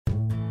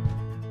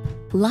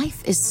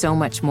Life is so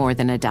much more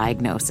than a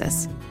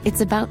diagnosis. It's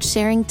about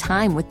sharing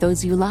time with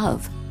those you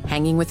love,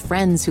 hanging with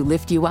friends who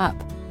lift you up,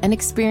 and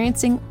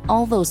experiencing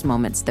all those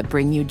moments that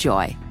bring you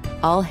joy.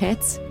 All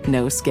hits,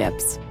 no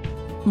skips.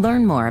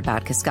 Learn more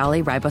about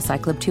Kisqali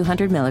Ribociclib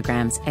 200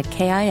 milligrams at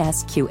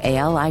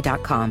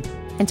KISQALI.com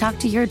and talk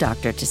to your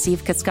doctor to see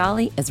if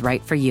Kisqali is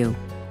right for you.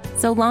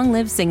 So long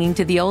live singing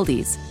to the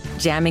oldies,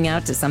 jamming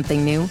out to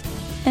something new,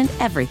 and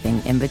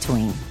everything in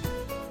between.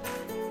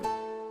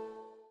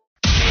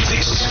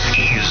 This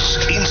is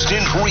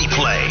Instant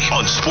Replay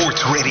on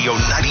Sports Radio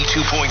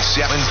 92.7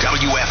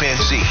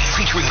 WFNZ,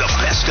 featuring the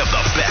best of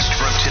the best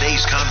from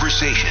today's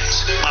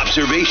conversations,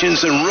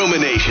 observations, and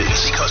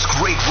ruminations, because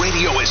great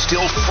radio is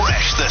still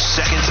fresh the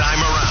second time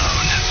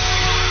around.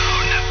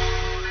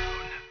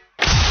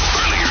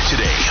 Earlier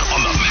today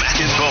on the Mac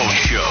and Bone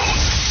Show.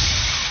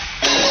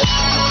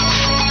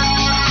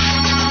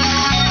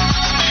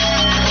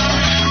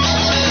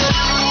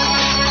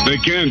 They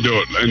can do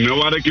it. And you know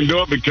why they can do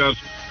it? Because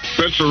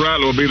Spencer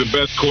Rattler will be the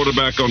best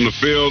quarterback on the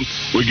field.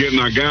 We're getting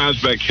our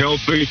guys back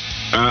healthy.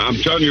 I'm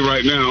telling you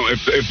right now,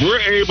 if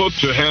we're able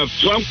to have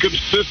some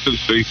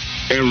consistency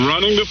in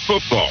running the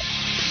football,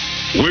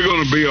 we're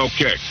going to be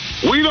okay.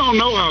 We don't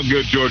know how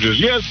good Georgia is.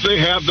 Yes, they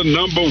have the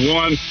number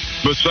one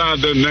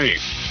beside their name.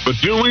 But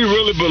do we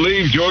really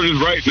believe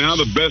Georgia's right now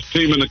the best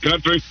team in the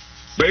country?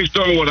 Based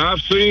on what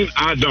I've seen,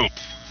 I don't.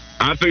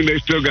 I think they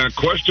still got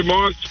question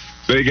marks.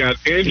 They got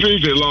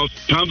injuries. They lost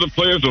tons of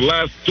players the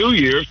last 2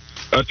 years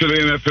to the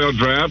NFL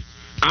draft.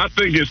 I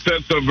think it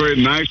sets up very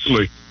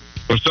nicely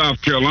for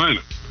South Carolina.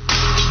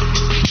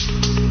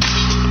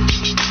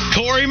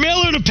 Corey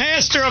Miller, the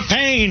pastor of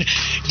pain.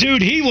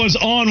 Dude, he was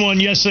on one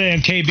yesterday on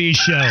KB's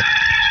show.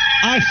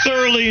 I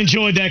thoroughly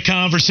enjoyed that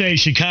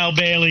conversation. Kyle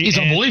Bailey. He's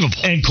unbelievable.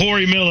 And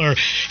Corey Miller.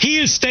 He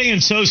is staying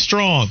so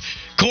strong.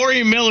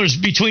 Corey Miller's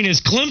between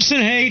his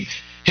Clemson hate,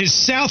 his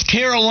South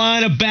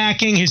Carolina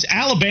backing, his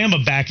Alabama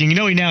backing. You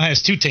know he now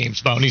has two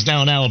teams, Bone. He's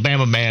now an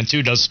Alabama man,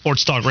 too. Does a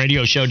sports talk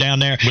radio show down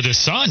there. With his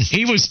son.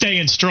 He was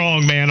staying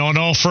strong, man, on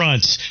all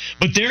fronts.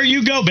 But there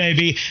you go,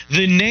 baby.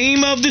 The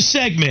name of the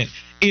segment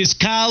is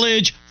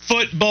College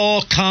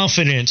Football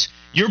Confidence.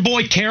 Your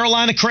boy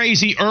Carolina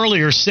Crazy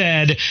earlier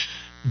said,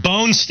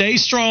 Bone, stay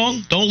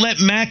strong. Don't let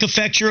Mac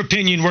affect your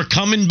opinion. We're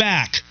coming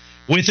back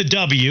with a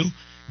W.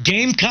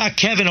 Gamecock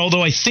Kevin,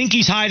 although I think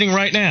he's hiding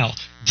right now,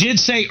 did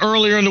say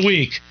earlier in the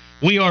week,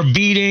 we are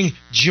beating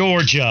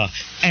Georgia.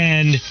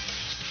 And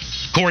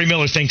Corey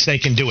Miller thinks they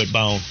can do it,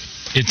 Bone.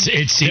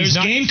 There's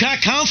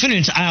Gamecock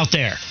confidence out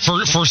there.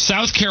 For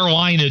South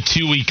Carolina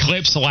to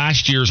eclipse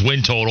last year's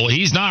win total,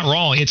 he's not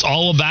wrong. It's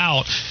all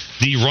about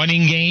the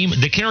running game.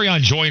 The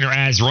Kerryon Joyner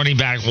as running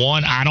back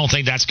one, I don't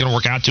think that's going to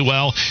work out too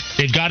well.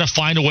 They've got to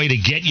find a way to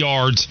get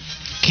yards,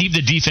 keep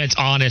the defense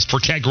honest,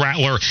 protect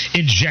Rattler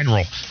in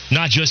general,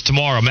 not just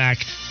tomorrow,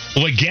 Mac.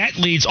 Leggett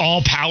leads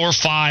all Power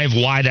 5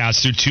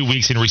 wideouts through 2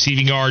 weeks in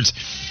receiving yards.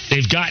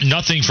 They've got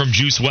nothing from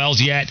Juice Wells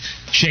yet.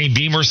 Shane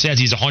Beamer says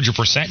he's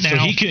 100% now. So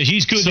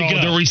he's good to go. So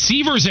the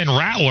receivers in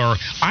Rattler,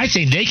 I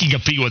think they can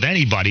compete with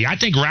anybody. I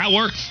think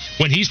Rattler,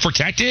 when he's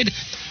protected,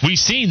 we've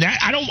seen that.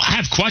 I don't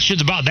have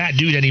questions about that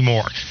dude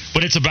anymore.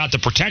 But it's about the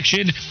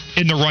protection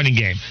in the running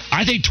game.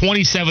 I think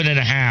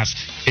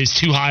 27.5 is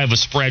too high of a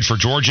spread for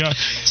Georgia.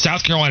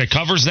 South Carolina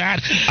covers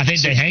that. I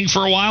think they hang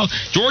for a while.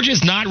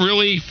 Georgia's not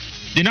really...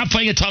 They're not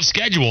playing a tough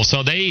schedule,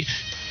 so they've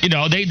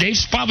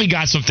probably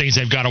got some things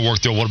they've got to work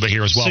through a little bit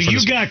here as well. So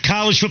you got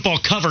college football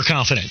cover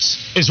confidence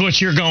is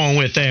what you're going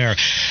with there.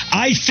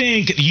 I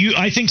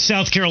think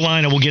South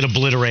Carolina will get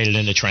obliterated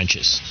in the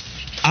trenches.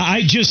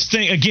 I just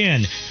think,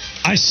 again,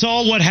 I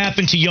saw what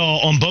happened to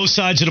y'all on both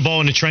sides of the ball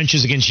in the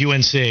trenches against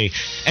UNC,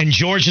 and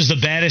Georgia's the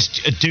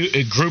baddest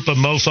group of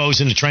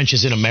mofos in the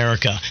trenches in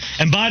America.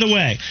 And by the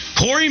way,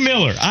 Corey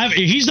Miller,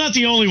 he's not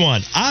the only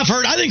one. I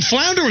think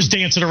Flounder was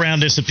dancing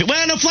around this.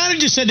 Well, no, Flounder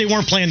just said they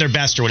weren't playing their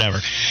best or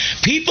whatever.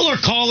 People are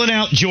calling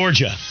out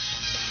Georgia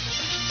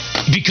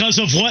because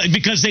of what?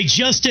 Because they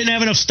just didn't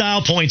have enough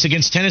style points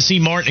against Tennessee,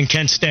 Martin, and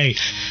Kent State.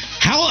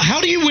 How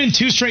do you win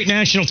 2 straight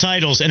national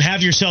titles and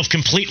have yourself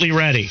completely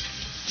ready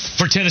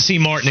for Tennessee,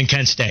 Martin, and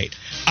Kent State?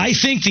 I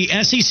think the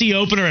SEC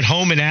opener at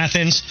home in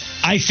Athens,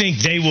 I think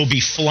they will be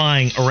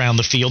flying around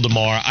the field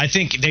tomorrow. I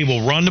think they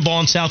will run the ball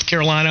in South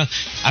Carolina.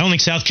 I don't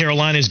think South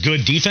Carolina is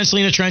good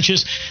defensively in the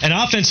trenches, and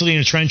offensively in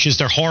the trenches,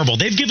 they're horrible.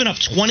 They've given up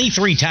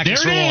 23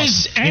 tackles for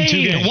loss in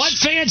 2 games. What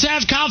fans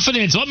have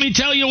confidence? Let me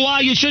tell you why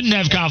you shouldn't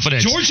have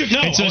confidence.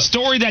 It's a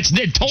story that's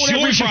told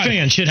every Friday. Georgia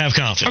fans should have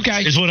confidence.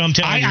 Okay, is what I'm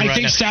telling you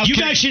right now. You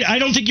guys should. I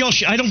don't think y'all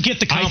should. I don't get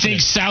the confidence. I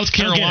think South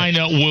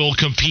Carolina will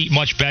compete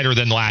much better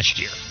than last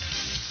year.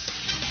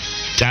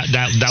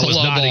 That was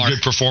not a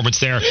good performance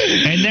there.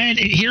 And then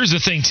here's the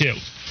thing, too.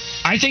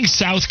 I think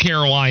South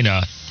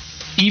Carolina,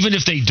 even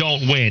if they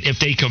don't win, if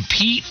they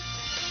compete,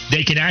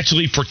 they can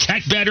actually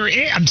protect better.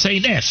 I'm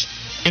saying if.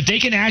 If they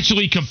can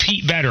actually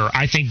compete better,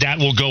 I think that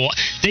will go.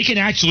 They can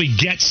actually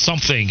get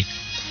something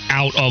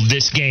out of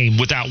this game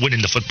without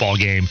winning the football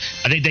game.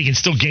 I think they can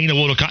still gain a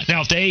little.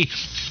 Now, if they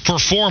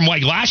perform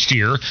like last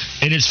year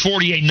and it's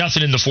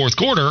 48-0 in the fourth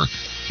quarter,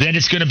 then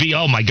it's going to be,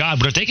 oh, my God.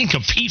 But if they can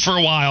compete for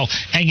a while,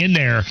 hang in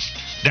there,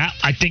 that,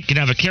 I think, can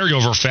have a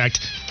carryover effect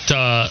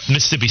to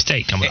Mississippi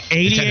State coming up.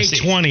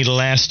 88-20 the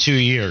last 2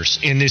 years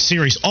in this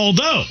series.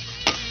 Although,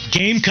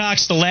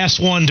 Gamecocks the last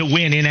one to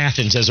win in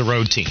Athens as a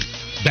road team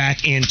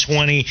back in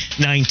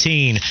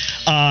 2019.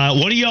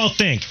 What do y'all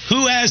think?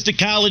 Who has the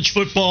college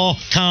football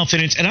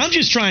confidence? And I'm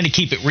just trying to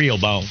keep it real,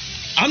 Bo.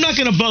 I'm not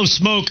going to blow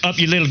smoke up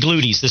your little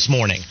gluties this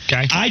morning.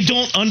 Okay. I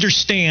don't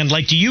understand.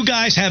 Like, do you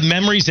guys have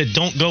memories that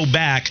don't go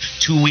back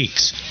 2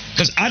 weeks?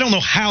 Because I don't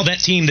know how that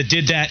team that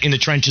did that in the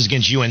trenches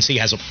against UNC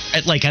has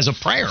a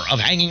prayer of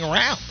hanging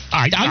around.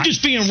 I'm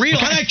just being real.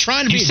 Okay. I'm not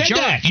trying to be a jerk.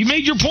 That. You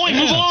made your point.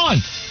 Yeah. Move on.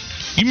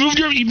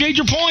 You made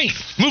your point.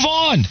 Move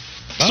on.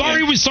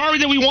 Okay. Sorry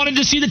that we wanted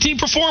to see the team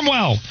perform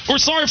well. We're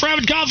sorry for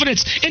having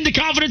confidence in the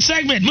confidence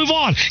segment. Move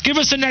on. Give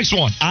us the next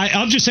one.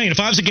 I'm just saying, if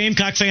I was a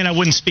Gamecock fan, I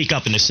wouldn't speak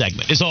up in this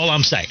segment. Is all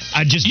I'm saying.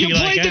 I'd just be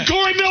like, you played the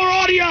Corey Miller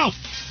audio.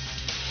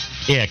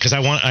 Yeah, because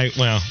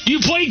you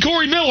played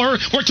Corey Miller.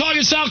 We're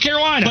talking South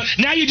Carolina. But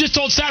now you just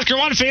told South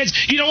Carolina fans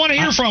you don't want to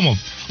hear from them.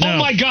 No. Oh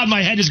my God,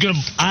 my head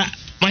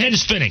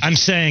is spinning. I'm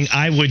saying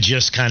I would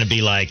just kind of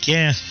be like,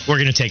 yeah, we're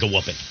going to take a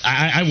whooping.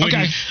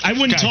 I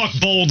wouldn't talk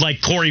bold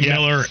like Corey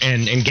Miller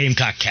and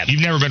Gamecock Kevin.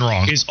 You've never been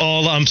wrong. Is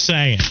all I'm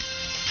saying.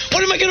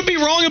 What am I going to be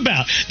wrong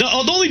about? The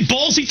only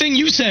ballsy thing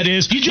you said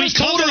is you just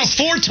told us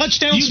a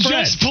 4-touchdown spread.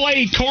 You just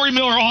played Corey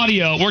Miller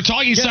audio. We're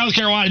talking South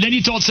Carolina. And then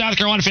you told South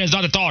Carolina fans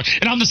not to talk.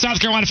 And I'm the South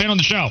Carolina fan on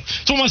the show.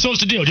 So what am I supposed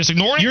to do? Just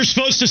ignore it? You're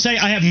supposed to say,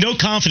 I have no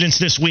confidence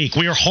this week.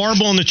 We are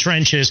horrible in the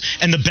trenches,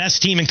 and the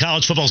best team in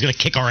college football is going to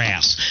kick our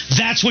ass.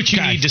 That's what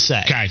you need to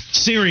say. Okay.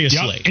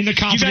 Seriously. Yep. In the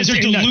confidence, you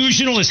guys are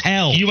delusional as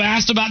hell. You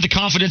asked about the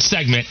confidence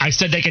segment. I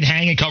said they can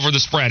hang and cover the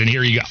spread, and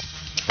here you go.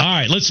 All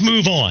right, let's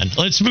move on.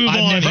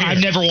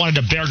 I've never wanted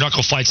to bare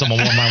knuckle fight someone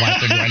more in my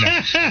life than right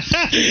now.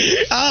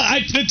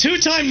 The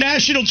two-time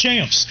national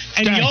champs,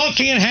 and y'all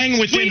can't hang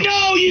within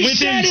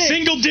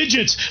single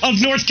digits of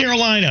North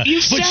Carolina.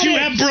 You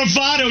have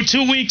bravado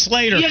 2 weeks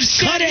later.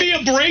 Cut me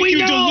a break,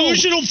 you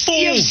delusional fool.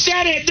 You've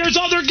said it. There's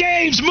other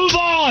games. Move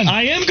on.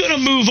 I am going to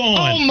move on.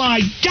 Oh my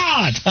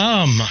God.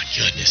 Oh my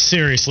goodness.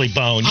 Seriously,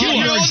 Bone.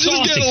 You're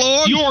exhausting.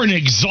 You're an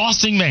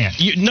exhausting man.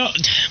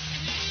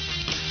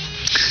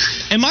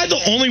 Am I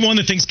the only one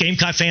that thinks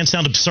Gamecock fans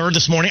sound absurd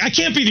this morning? I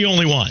can't be the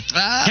only one.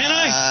 Can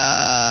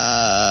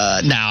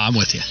I? No, I'm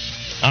with you.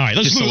 All right,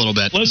 let's move a little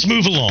bit. Let's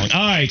move along.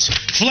 All right,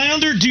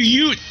 Flounder,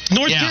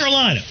 North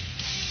Carolina,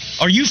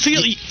 are you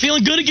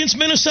feeling good against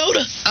Minnesota?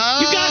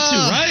 You got to,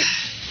 right?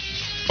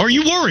 Or are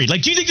you worried?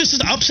 Like, do you think this is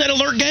an upset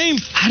alert game?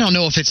 I don't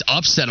know if it's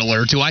upset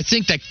alert. Do I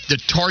think that the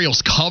Tar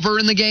Heels cover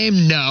in the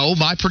game? No.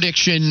 My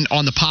prediction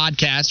on the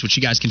podcast, which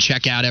you guys can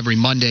check out every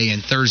Monday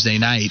and Thursday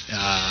night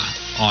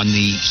on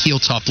the Heel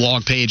Tough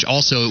blog page.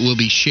 Also, it will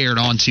be shared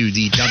onto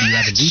the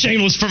WFNZ.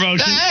 Shameless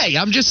promotion. Hey,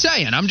 I'm just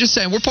saying.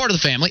 We're part of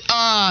the family.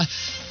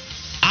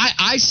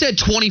 I said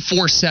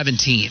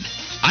 24-17.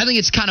 I think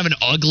it's kind of an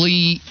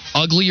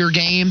uglier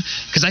game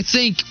because I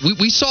think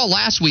we saw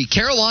last week,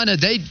 Carolina,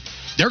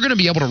 they're going to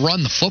be able to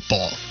run the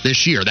football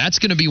this year. That's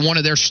going to be one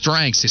of their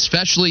strengths,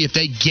 especially if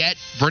they get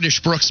British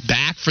Brooks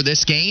back for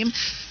this game.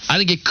 I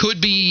think it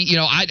could be,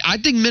 I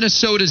think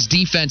Minnesota's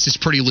defense is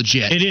pretty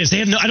legit. It is.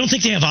 I don't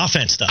think they have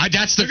offense, though.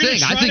 That's the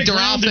thing. I think their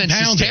offense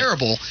is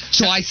terrible.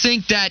 So I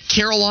think that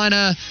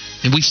Carolina,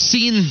 and we've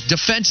seen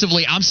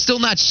defensively, I'm still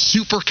not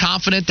super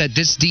confident that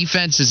this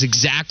defense is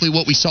exactly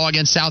what we saw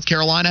against South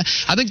Carolina.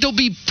 I think they'll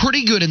be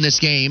pretty good in this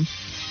game.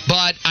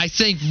 But I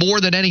think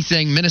more than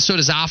anything,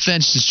 Minnesota's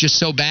offense is just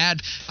so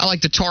bad. I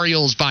like the Tar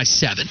Heels by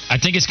 7. I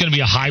think it's going to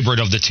be a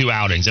hybrid of the two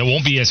outings. It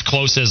won't be as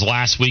close as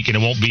last week, and it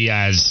won't be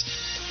as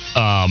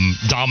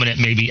dominant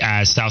maybe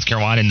as South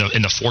Carolina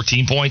in the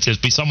 14 points. It'll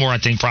be somewhere, I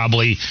think,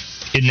 probably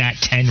in that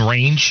 10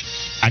 range.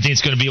 I think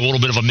it's going to be a little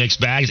bit of a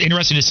mixed bag. It's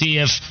interesting to see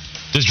if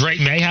does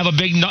Drake May have a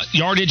big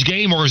yardage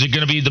game, or is it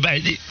going to be the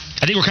best?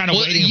 I think we're kind of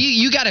waiting.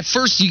 You got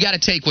to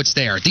take what's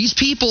there. These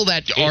people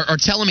that are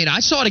telling me, and I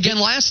saw it again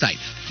last night,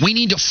 we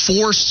need to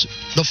force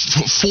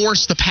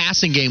the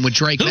passing game with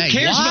Drake May. Who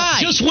cares? Why?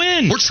 Just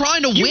win. We're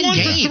trying to win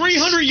games.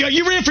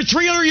 You ran for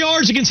 300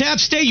 yards against App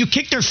State. You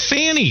kicked their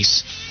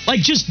fannies.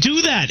 Like, just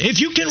do that.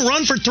 If you can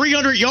run for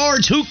 300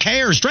 yards, who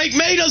cares? Drake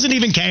May doesn't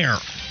even care.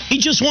 He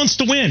just wants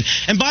to win.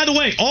 And by the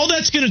way, all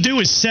that's going to do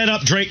is set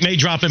up Drake May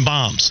dropping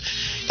bombs.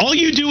 All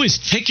you do is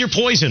pick your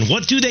poison.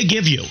 What do they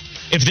give you?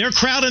 If they're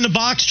crowding the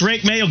box,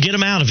 Drake May will get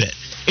them out of it.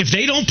 If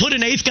they don't put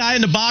an 8th guy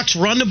in the box,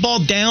 run the ball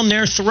down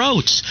their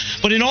throats.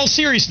 But in all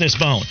seriousness,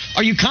 Bone,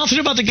 are you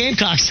confident about the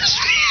Gamecocks?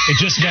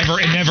 It never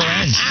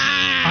ends.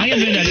 I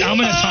am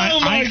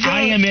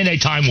in a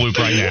time loop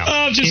right now.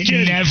 I'm just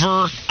kidding.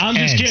 I'm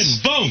just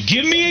kidding. Bone,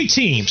 give me a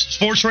team.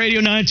 Sports Radio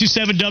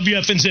 927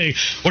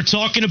 WFNZ. We're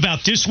talking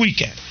about this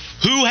weekend.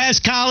 Who has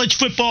college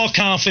football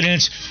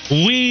confidence?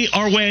 We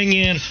are weighing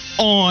in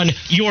on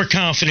your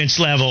confidence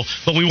level,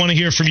 but we want to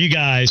hear from you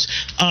guys.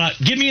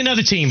 Give me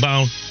another team,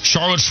 Bone.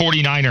 Charlotte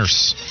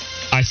 49ers.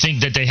 I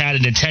think that they had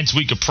an intense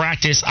week of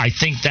practice. I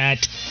think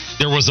that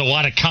there was a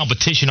lot of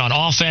competition on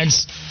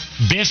offense.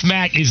 Biff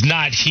Mack is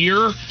not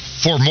here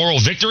for moral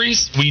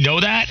victories. We know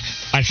that.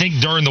 I think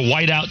during the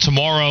whiteout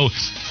tomorrow,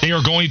 they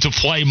are going to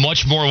play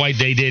much more like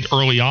they did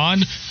early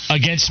on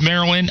against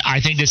Maryland. I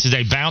think this is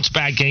a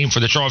bounce-back game for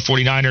the Charlotte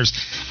 49ers.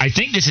 I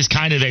think this is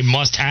kind of a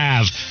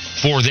must-have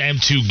for them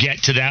to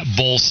get to that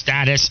bowl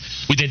status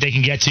we think they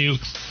can get to.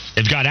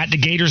 They've got at the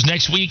Gators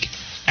next week,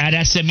 at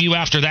SMU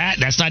after that.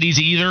 That's not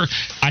easy either.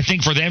 I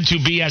think for them to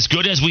be as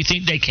good as we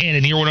think they can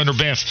in Yearwood under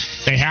Biff,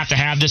 they have to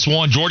have this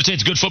one. Georgia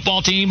State's a good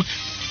football team,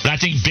 but I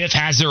think Biff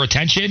has their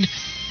attention.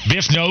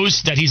 Biff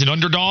knows that he's an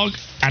underdog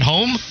at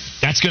home.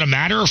 That's going to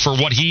matter for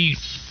what he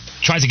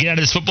tries to get out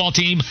of this football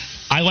team.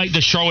 I like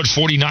the Charlotte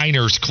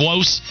 49ers.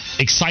 Close,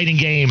 exciting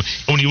game.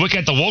 And when you look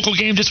at the local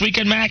game this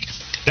weekend, Mac,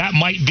 that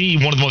might be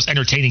one of the most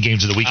entertaining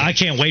games of the weekend. I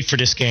can't wait for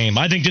this game.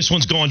 I think this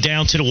one's going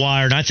down to the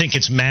wire, and I think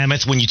it's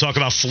mammoth when you talk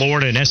about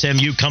Florida and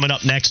SMU coming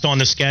up next on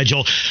the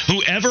schedule.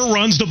 Whoever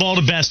runs the ball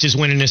the best is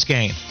winning this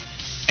game.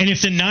 And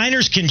if the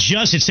Niners can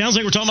just, it sounds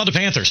like we're talking about the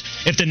Panthers,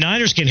 if the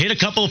Niners can hit a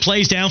couple of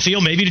plays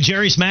downfield, maybe to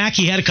Jerry Smack,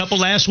 he had a couple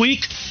last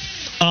week,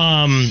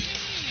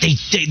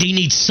 they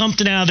need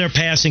something out of their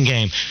passing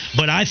game.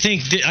 But I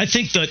think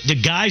the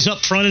guys up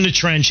front in the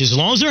trenches, as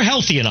long as they're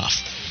healthy enough,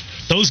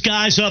 those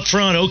guys up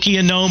front, Okie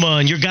and Noma,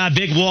 and your guy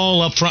Big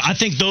Wall up front, I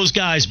think those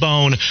guys,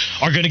 Bone,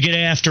 are going to get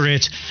after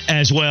it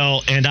as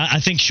well. And I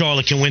think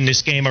Charlotte can win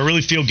this game. I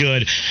really feel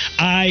good.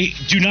 I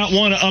do not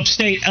want to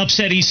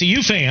upset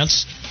ECU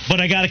fans, but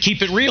I got to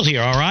keep it real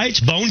here, all right?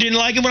 Bone didn't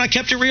like it when I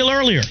kept it real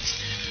earlier.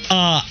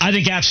 I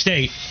think App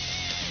State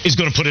is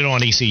going to put it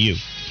on ECU.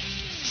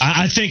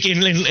 I think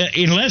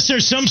unless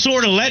there's some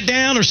sort of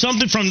letdown or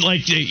something from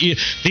like the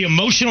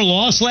emotional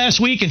loss last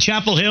week in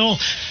Chapel Hill,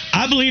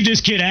 I believe this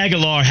kid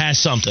Aguilar has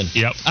something.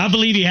 Yep. I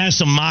believe he has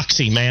some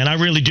moxie, man. I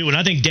really do. And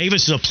I think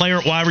Davis is a player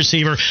at wide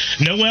receiver.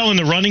 Noel in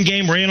the running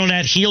game ran on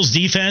that Heels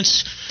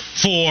defense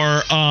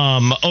for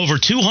over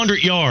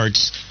 200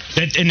 yards.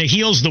 In the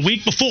Heels the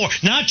week before.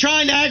 Not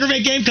trying to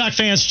aggravate Gamecock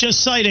fans,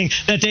 just citing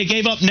that they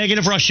gave up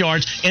negative rush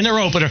yards in their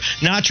opener.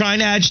 Not trying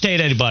to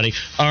agitate anybody.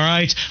 All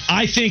right?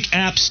 I think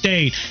App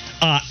State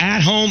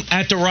at home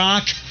at the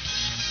Rock,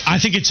 I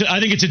think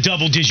it's a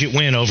double-digit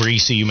win over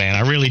ECU, man.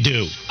 I really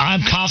do.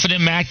 I'm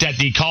confident, Mac, that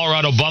the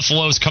Colorado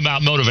Buffaloes come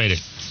out motivated.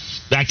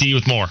 Back to you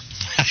with more.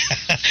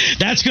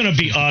 That's going to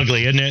be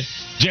ugly, isn't it?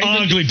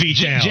 Ugly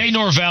beatdown. Jay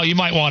Norvell, you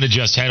might want to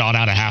just head on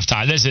out of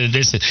halftime. This is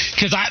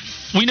because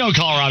we know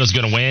Colorado's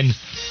going to win.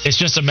 It's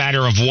just a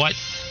matter of what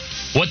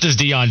does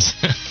Deion's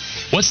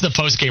what's the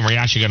post game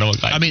reaction going to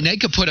look like? I mean, they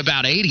could put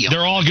about 80 on.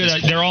 They're all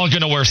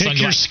going to wear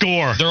Pick your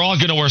score. They're all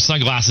going to wear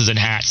sunglasses and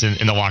hats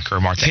in the locker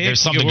room, aren't they?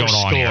 There's something going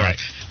on here, right?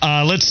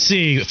 Let's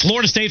see.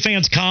 Florida State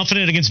fans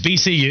confident against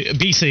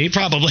BC.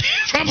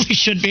 Probably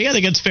should be. I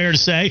think it's fair to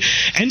say.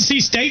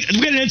 NC State.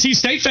 We got an NC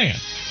State fan.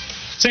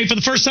 Say for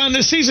the first time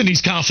this season,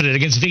 he's confident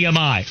against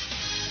VMI.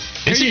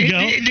 There you go.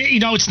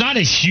 It's not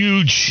a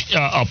huge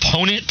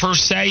opponent per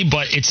se,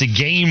 but it's a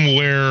game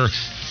where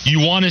you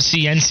want to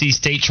see NC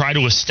State try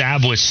to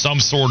establish some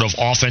sort of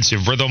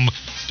offensive rhythm,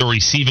 the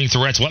receiving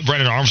threats. Let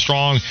Brennan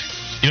Armstrong,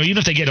 even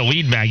if they get a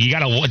lead, Mag, you got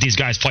to let these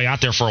guys play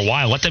out there for a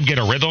while. Let them get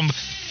a rhythm.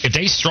 If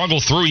they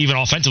struggle through even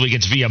offensively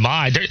against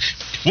VMI,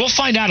 we'll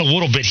find out a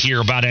little bit here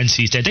about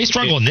NC State. They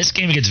struggle in this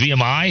game against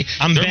VMI.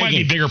 There might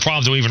be bigger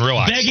problems than we even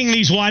realize. Begging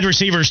these wide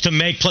receivers to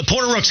make play.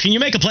 Porter Rooks, can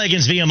you make a play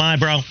against VMI,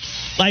 bro?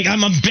 Like,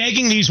 I'm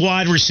begging these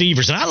wide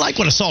receivers. And I like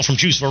what I saw from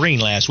Juice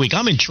Vereen last week.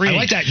 I'm intrigued. I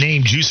like that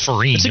name, Juice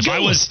Vereen.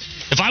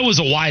 If I was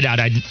a wideout,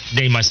 I'd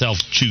name myself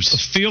Juice.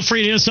 Feel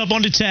free to hit us up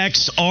on the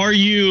text. Are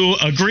you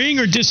agreeing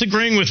or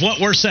disagreeing with what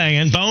we're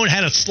saying? Bone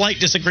had a slight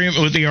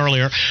disagreement with me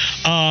earlier.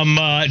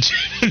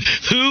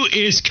 Who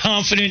is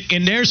confident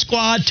in their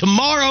squad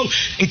tomorrow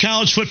in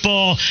college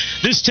football?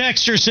 This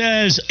texter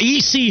says,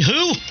 EC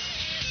who?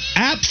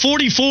 App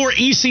 44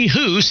 EC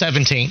who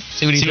 17.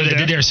 See what he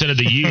did there? Instead of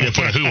the U, they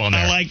put a who on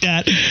there. I like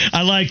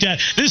that.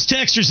 This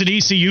texter's an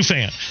ECU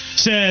fan.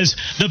 Says,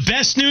 the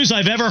best news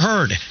I've ever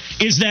heard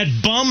is that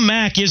bum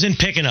Mac isn't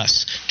picking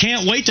us.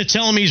 Can't wait to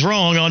tell him he's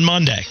wrong on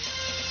Monday.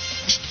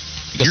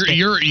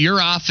 Your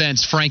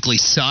offense, frankly,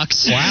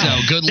 sucks. Wow.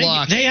 So good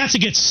luck. They have to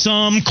get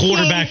some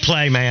quarterback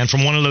play, man,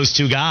 from one of those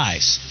two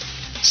guys.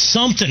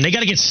 Something. They got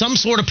to get some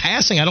sort of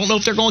passing. I don't know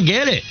if they're going to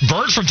get it.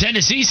 Bert from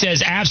Tennessee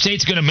says App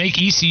State's going to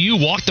make ECU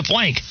walk the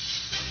plank.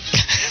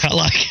 I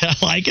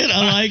like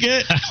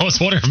it. I was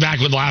wondering if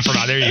Mac would laugh or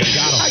not. There you go.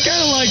 Got him. I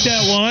kind of like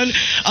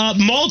that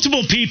one.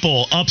 Multiple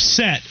people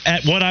upset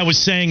at what I was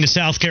saying to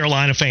South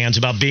Carolina fans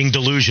about being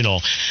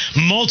delusional.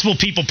 Multiple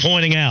people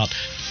pointing out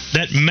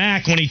that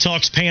Mac, when he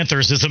talks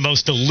Panthers, is the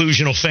most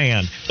delusional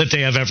fan that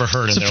they have ever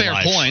heard in their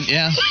life. It's a fair point,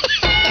 yeah.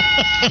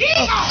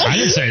 I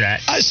didn't say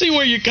that. I see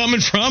where you're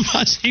coming from.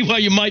 I see why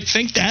you might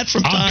think that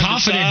from time to time. I'm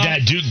confident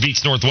that Duke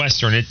beats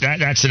Northwestern.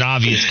 That's an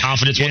obvious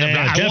confidence win.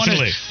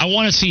 Definitely. I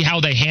want to see how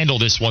they handle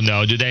this one,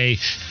 though. Do they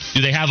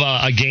have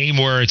a game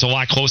where it's a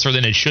lot closer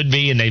than it should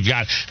be, and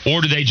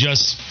or do they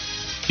just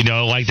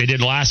like they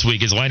did last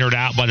week. Is Leonard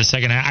out by the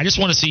second half? I just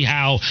want to see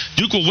how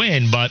Duke will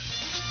win, but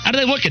how do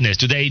they look in this?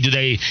 Do they,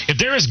 if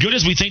they're as good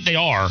as we think they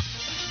are,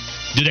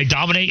 do they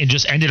dominate and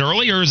just end it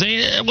early, or is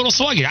they a little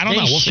sluggy? I don't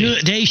know. We'll see.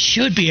 They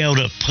should be able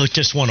to put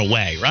this one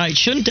away, right?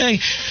 Shouldn't they?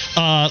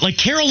 Like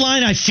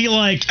Carolina, I feel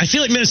like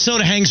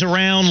Minnesota hangs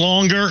around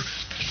longer.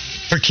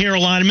 For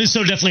Carolina,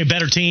 Minnesota definitely a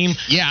better team.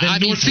 Yeah,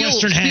 than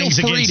Northwestern hangs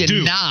feel free against to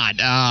Duke. nod.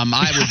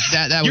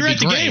 That would You're be at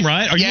the great. game,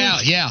 right? Are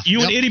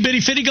you and Itty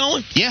Bitty Fitty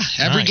going? Yeah,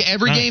 every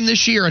game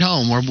this year at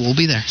home, we'll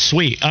be there.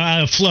 Sweet.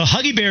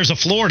 Huggy Bear's a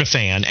Florida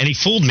fan, and he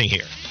fooled me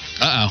here.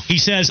 Uh-oh. He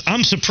says,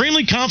 I'm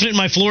supremely confident in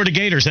my Florida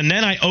Gators. And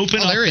then I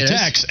open up the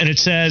text, and it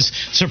says,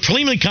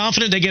 supremely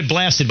confident they get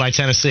blasted by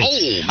Tennessee.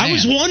 Oh, man. I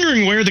was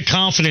wondering where the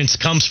confidence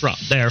comes from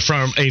there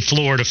from a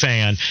Florida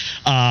fan.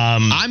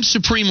 I'm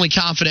supremely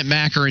confident,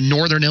 Mac, are in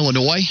Northern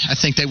Illinois. I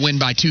think they win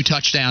by 2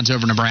 touchdowns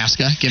over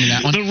Nebraska. Give me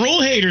that one. The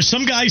roll haters,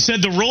 some guy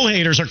said the roll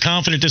haters are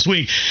confident this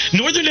week.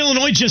 Northern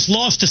Illinois just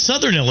lost to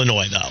Southern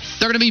Illinois, though.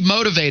 They're going to be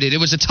motivated. It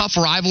was a tough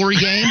rivalry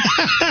game.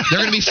 They're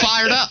going to be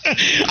fired up.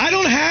 I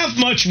don't have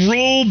much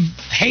roll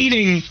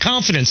hating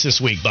confidence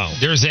this week, Bo.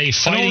 There's a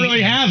fighting. I don't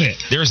really have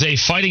it. There's a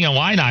Fighting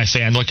Illini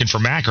fan looking for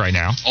Mac right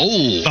now.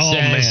 Oh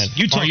man!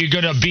 Are you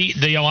going to beat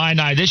the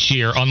Illini this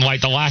year, unlike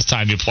the last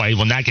time you played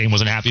when that game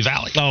was in Happy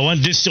Valley?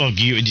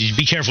 You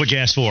be careful what you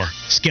ask for,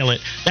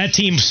 Skillet. That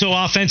team's so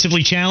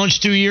offensively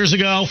challenged 2 years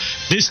ago.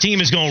 This team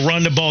is going to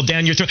run the ball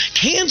down your throat.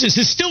 Kansas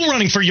is still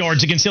running for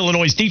yards against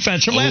Illinois'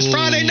 defense from last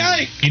Friday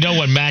night. You know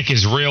what Mac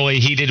is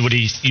really? He did what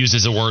he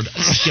uses the word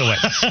skillet.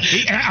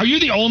 Are you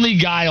the only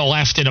guy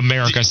left in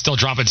America still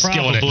dropping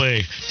skillet?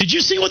 Probably. Did you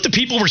see what the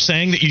people were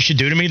saying that you should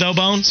do to me, though,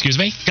 Bone? Excuse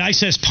me? Guy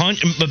says,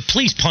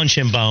 please punch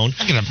him, Bone.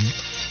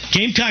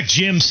 Gamecock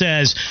Jim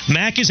says,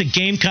 Mac is a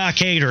Gamecock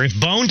hater. If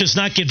Bone does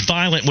not get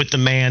violent with the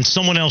man,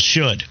 someone else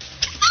should.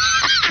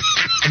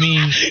 I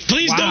mean,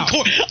 please don't.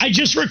 I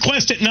just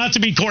request it not to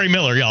be Corey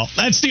Miller, y'all.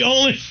 That's the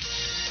only.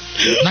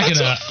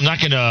 I'm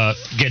not gonna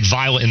get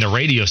violent in the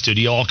radio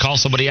studio. I'll call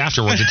somebody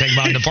afterwards and take him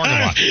out in the parking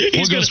lot.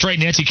 We'll go straight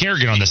Nancy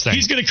Kerrigan on this thing.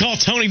 He's gonna call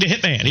Tony the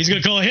Hitman. He's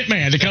gonna call a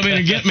hitman to come in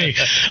and get me.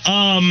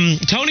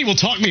 Tony will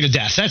talk me to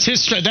death. That's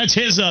his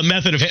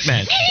method of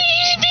hitman.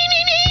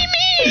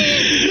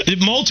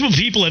 Multiple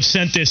people have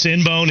sent this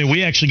in, Bone, and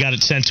we actually got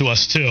it sent to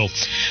us too.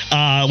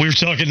 We were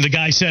talking. The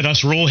guy said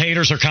us Rule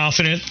haters are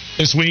confident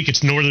this week.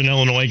 It's Northern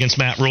Illinois against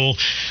Matt Rule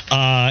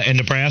and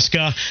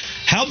Nebraska.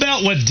 How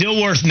about what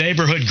Dilworth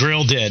Neighborhood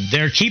Grill did?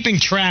 They're keeping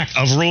track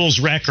of Rule's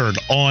record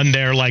on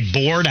their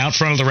board out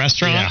front of the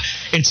restaurant. Yeah.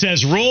 It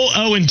says Rule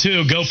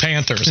 0-2, go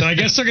Panthers. And I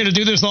guess they're going to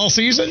do this all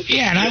season.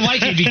 Yeah, and I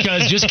like it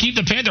because just keep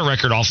the Panther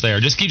record off there.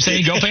 Just keep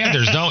saying go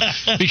Panthers. Don't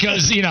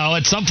because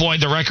at some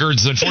point the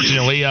records,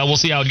 unfortunately, we'll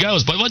see how it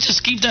goes. But let's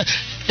just keep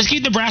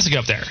Nebraska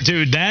up there,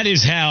 dude. That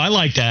is how I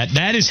like that.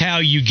 That is how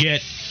you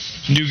get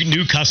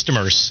new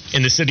customers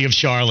in the city of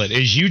Charlotte.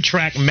 Is you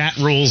track Matt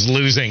Rule's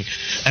losing,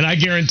 and I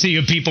guarantee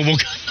you people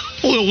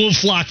will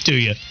flock to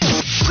you.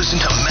 Listen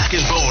to Mac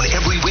and Bone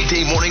every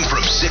weekday morning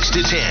from 6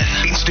 to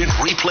 10. Instant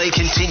replay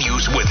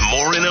continues with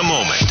more in a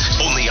moment.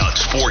 Only on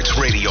Sports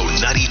Radio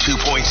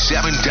 92.7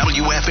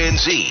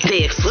 WFNZ.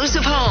 The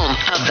exclusive home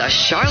of the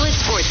Charlotte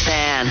Sports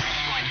Fan.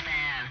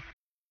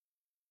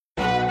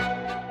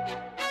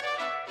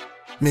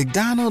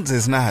 McDonald's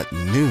is not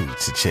new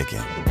to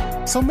chicken.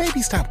 So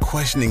maybe stop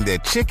questioning their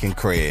chicken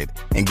cred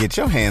and get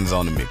your hands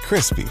on the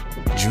McCrispy.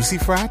 Juicy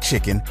fried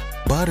chicken,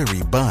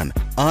 buttery bun,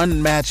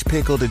 unmatched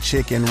pickle to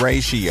chicken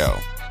ratio.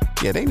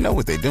 Yeah, they know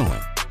what they're doing.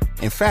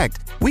 In fact,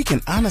 we can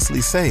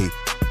honestly say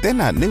they're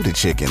not new to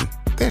chicken,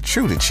 they're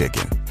true to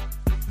chicken.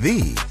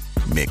 The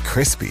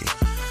McCrispy.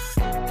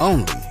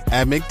 Only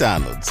at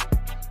McDonald's.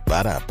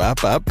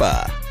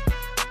 Ba-da-ba-ba-ba.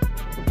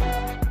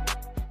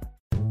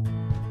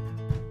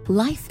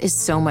 Life is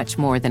so much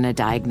more than a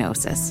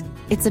diagnosis.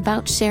 It's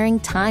about sharing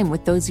time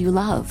with those you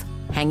love,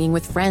 hanging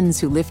with friends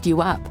who lift you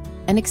up,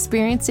 and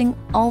experiencing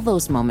all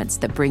those moments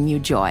that bring you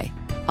joy.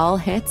 All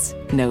hits,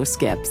 no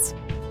skips.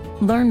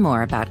 Learn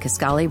more about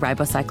Kisqali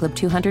Ribociclib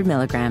 200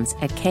 milligrams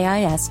at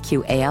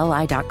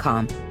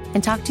KISQALI.com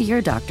and talk to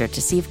your doctor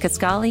to see if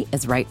Kisqali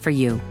is right for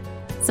you.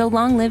 So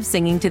long live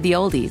singing to the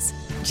oldies,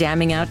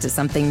 jamming out to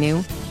something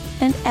new,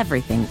 and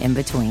everything in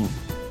between.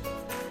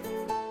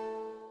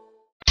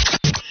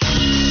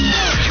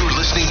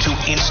 To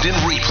Instant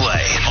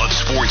Replay on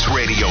Sports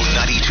Radio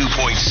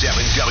 92.7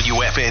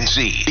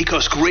 WFNZ.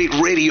 Because great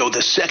radio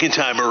the second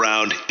time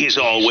around is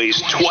always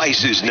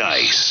twice as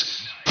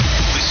nice.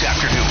 This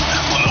afternoon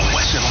on the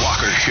Wes and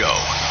Walker Show.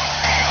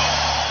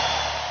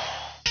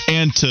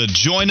 And to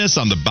join us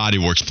on the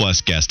Bodyworks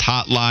Plus guest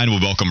hotline, we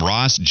welcome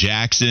Ross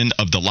Jackson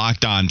of the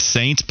Locked On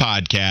Saints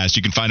podcast.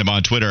 You can find him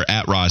on Twitter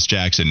at Ross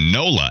Jackson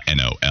Nola,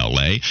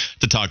 Nola,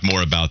 to talk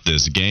more about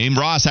this game.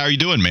 Ross, how are you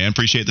doing, man?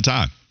 Appreciate the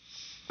time.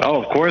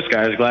 Oh, of course,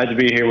 guys. Glad to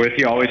be here with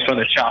you. Always fun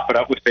to chop it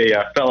up with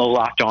a fellow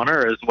Locked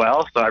Oner as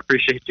well. So I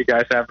appreciate you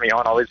guys having me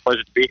on. Always a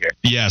pleasure to be here.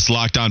 Yes,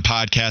 Locked On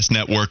Podcast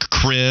Network,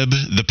 Crib,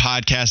 the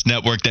podcast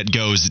network that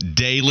goes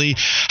daily.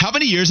 How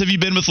many years have you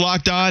been with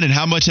Locked On, and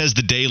how much has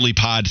the daily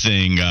pod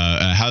thing,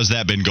 how's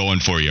that been going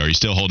for you? Are you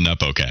still holding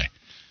up okay?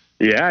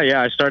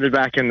 Yeah. I started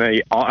back on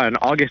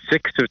August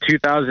 6th of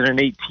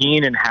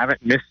 2018 and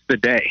haven't missed the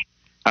day.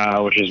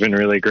 Which has been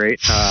really great.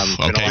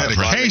 Okay,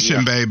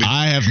 dedication, baby.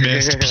 I have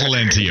missed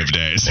plenty of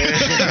days.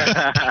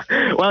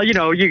 Well, you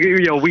know,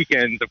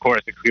 weekends, of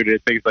course,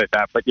 excluded, things like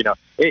that. But,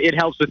 it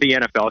helps with the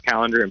NFL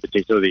calendar. In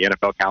particular, the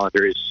NFL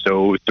calendar is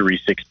so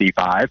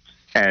 365.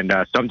 And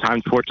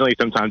sometimes fortunately,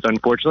 sometimes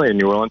unfortunately, the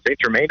New Orleans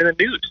Saints remain in the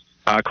news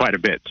quite a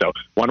bit. So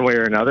one way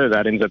or another,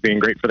 that ends up being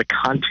great for the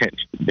content,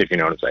 if you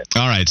know what I'm saying.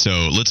 All right,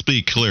 so let's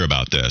be clear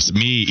about this.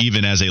 Me,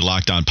 even as a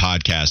Locked On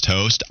podcast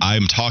host,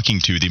 I'm talking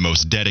to the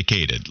most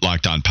dedicated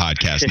Locked On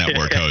Podcast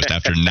Network host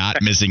after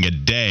not missing a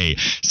day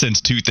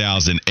since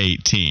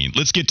 2018.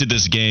 Let's get to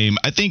this game.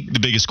 I think the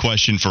biggest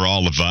question for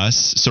all of us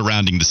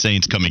surrounding the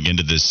Saints coming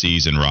into this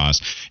season,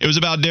 Ross, it was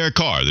about Derek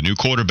Carr, the new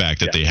quarterback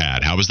that they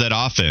had. How was that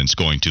offense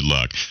going to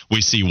look?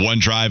 We see one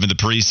drive in the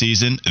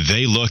preseason.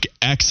 They look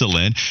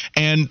excellent,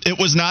 and it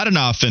was not an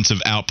offensive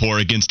outpour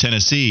against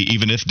Tennessee,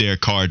 even if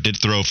Derek Carr did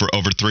throw for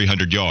over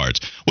 300 yards.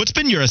 What's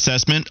been your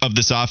assessment of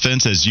this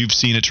offense as you've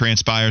seen it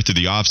transpire through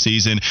the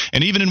offseason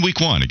and even in week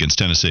one against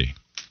Tennessee?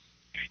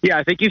 Yeah,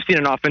 I think you've seen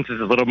an offense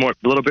that's a little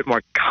bit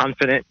more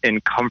confident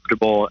and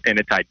comfortable in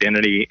its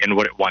identity and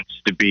what it wants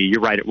to be.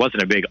 You're right, it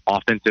wasn't a big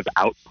offensive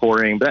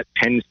outpouring, but that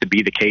tends to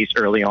be the case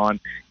early on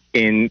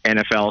in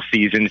NFL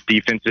seasons.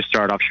 Defenses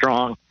start off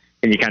strong,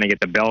 and you kind of get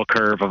the bell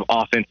curve of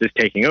offenses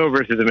taking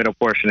over through the middle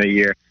portion of the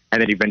year,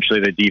 and then eventually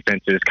the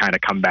defenses kind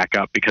of come back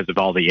up because of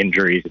all the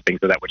injuries and things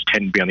like that, which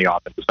tend to be on the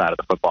offensive side of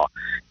the football.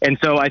 And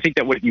so I think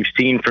that what you've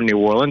seen from New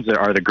Orleans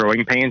are the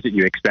growing pains that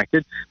you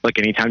expected. Like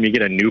anytime you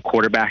get a new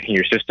quarterback in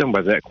your system,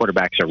 whether that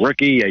quarterback's a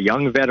rookie, a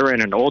young veteran,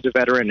 an older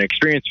veteran, an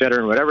experienced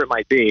veteran, whatever it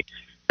might be,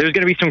 there's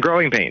going to be some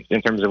growing pains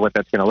in terms of what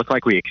that's going to look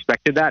like. We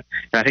expected that,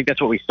 and I think that's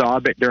what we saw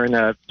a bit during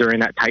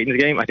that Titans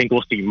game. I think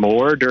we'll see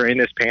more during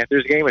this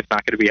Panthers game. It's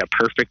not going to be a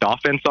perfect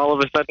offense all of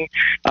a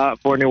sudden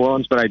for New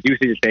Orleans, but I do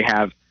think that they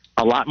have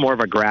a lot more of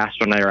a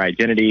grasp on their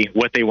identity,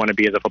 what they want to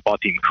be as a football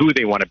team, who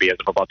they want to be as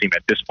a football team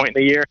at this point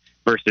in the year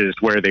versus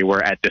where they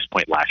were at this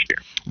point last year.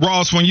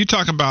 Ross, when you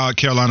talk about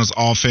Carolina's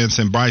offense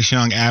and Bryce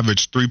Young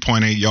averaged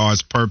 3.8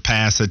 yards per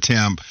pass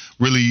attempt,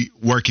 really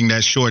working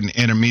that short and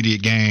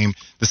intermediate game,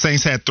 the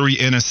Saints had 3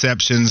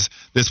 interceptions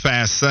this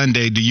past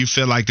Sunday. Do you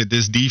feel like that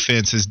this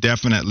defense is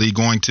definitely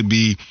going to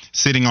be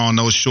sitting on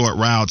those short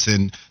routes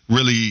and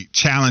really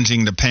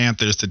challenging the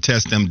Panthers to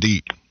test them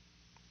deep?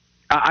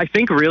 I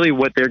think really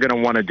what they're going to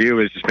want to do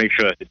is just make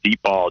sure that the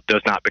deep ball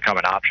does not become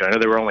an option. I know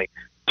there were only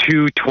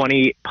 2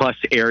 20-plus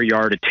air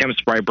yard attempts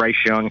by Bryce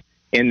Young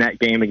in that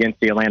game against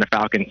the Atlanta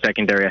Falcons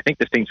secondary. I think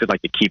the Saints would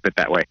like to keep it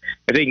that way.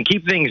 If they can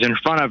keep things in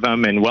front of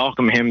him and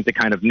welcome him to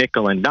kind of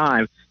nickel and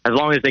dime, as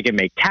long as they can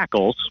make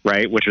tackles,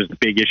 right, which was the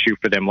big issue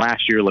for them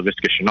last year.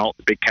 Laviska Shenault,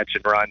 the big catch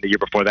and run. The year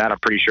before that, I'm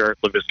pretty sure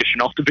Laviska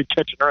Shenault, the big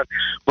catch and run.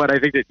 But I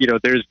think that,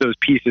 there's those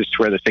pieces to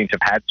where the Saints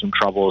have had some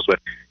troubles with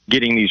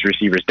getting these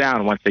receivers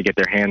down once they get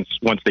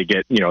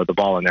the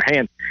ball in their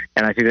hands.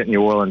 And I think that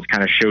New Orleans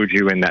kind of showed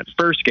you in that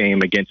first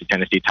game against the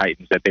Tennessee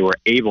Titans that they were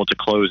able to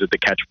close at the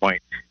catch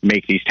point,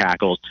 make these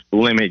tackles,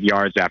 limit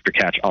yards after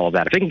catch, all of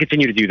that. If they can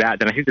continue to do that,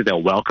 then I think that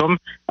they'll welcome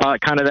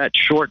kind of that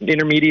short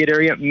intermediate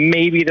area.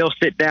 Maybe they'll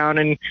sit down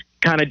and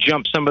kind of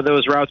jump some of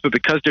those routes, but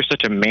because they're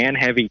such a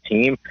man-heavy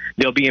team,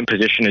 they'll be in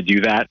position to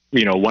do that,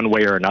 one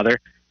way or another.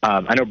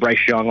 I know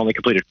Bryce Young only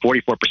completed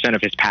 44%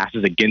 of his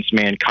passes against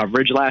man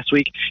coverage last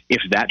week.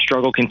 If that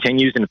struggle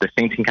continues and if the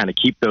Saints can kind of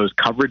keep those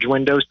coverage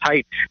windows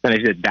tight, then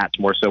I said that's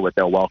more so what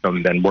they'll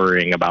welcome than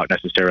worrying about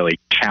necessarily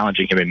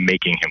challenging him and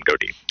making him go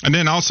deep. And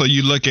then also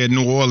you look at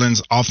New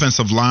Orleans'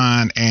 offensive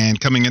line, and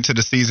coming into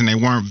the season, they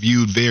weren't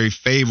viewed very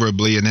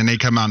favorably, and then they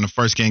come out in the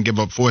first game, give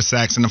up 4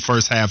 sacks in the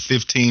first half,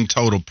 15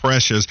 total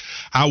pressures.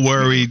 How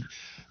worried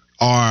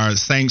are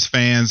Saints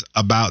fans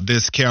about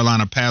this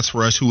Carolina pass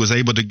rush who was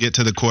able to get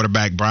to the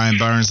quarterback? Brian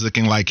Burns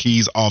looking like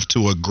he's off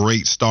to a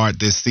great start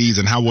this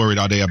season. How worried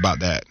are they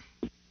about that?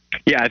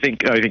 Yeah, I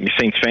think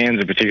Saints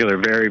fans in particular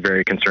are very,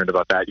 very concerned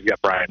about that. You've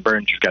got Brian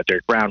Burns, you've got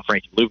Derek Brown,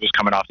 Frankie Lucas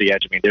coming off the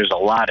edge. I mean, there's a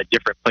lot of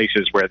different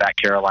places where that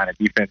Carolina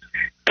defense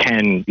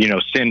can,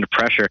 send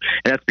pressure.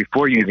 And that's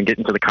before you even get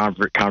into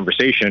the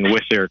conversation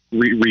with their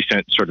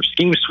recent sort of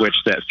scheme switch,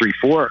 that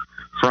 3-4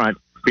 front,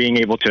 being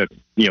able to,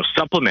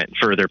 supplement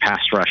further pass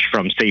rush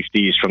from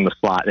safeties, from the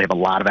slot. They have a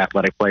lot of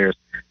athletic players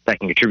that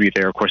can contribute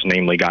there, of course,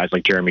 namely guys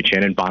like Jeremy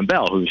Chin and Von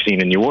Bell, who we've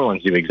seen in New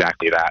Orleans do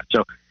exactly that.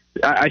 So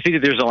I think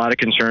that there's a lot of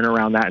concern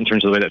around that in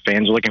terms of the way that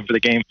fans are looking for the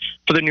game.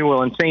 For the New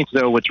Orleans Saints,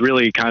 though, what's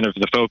really kind of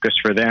the focus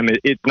for them,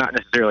 it's not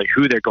necessarily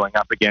who they're going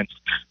up against,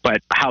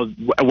 but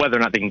whether or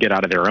not they can get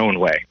out of their own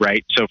way,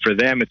 right? So for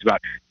them, it's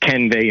about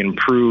can they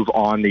improve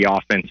on the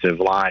offensive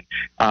line.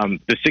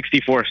 The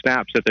 64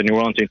 snaps that the New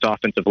Orleans Saints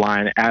offensive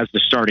line as the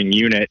starting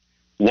unit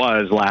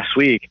was last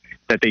week,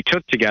 that they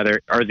took together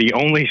are the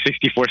only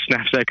 64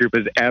 snaps that group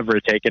has ever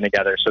taken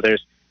together. So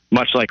there's,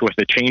 much like with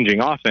the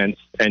changing offense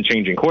and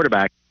changing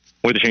quarterback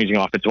with the changing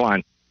offensive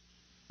line,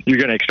 you're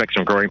going to expect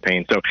some growing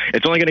pains. So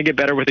it's only going to get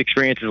better with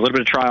experience. It's a little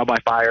bit of trial by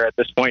fire at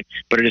this point,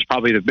 but it is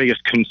probably the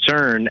biggest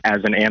concern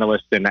as an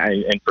analyst and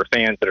for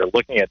fans that are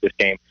looking at this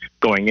game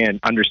going in,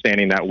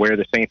 understanding that where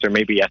the Saints are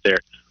maybe at their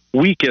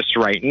weakest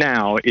right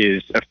now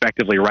is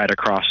effectively right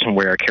across from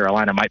where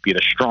Carolina might be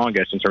the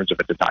strongest in terms of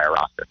its entire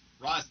roster.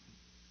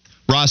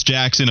 Ross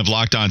Jackson of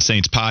Locked On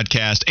Saints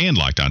podcast and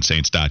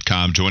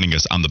LockedOnSaints.com joining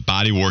us on the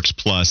Bodyworks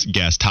Plus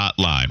guest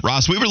hotline.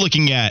 Ross, we were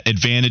looking at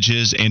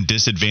advantages and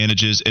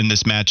disadvantages in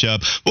this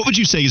matchup. What would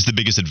you say is the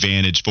biggest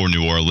advantage for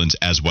New Orleans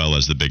as well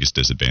as the biggest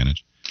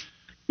disadvantage?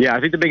 Yeah, I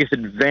think the biggest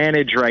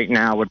advantage right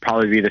now would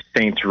probably be the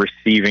Saints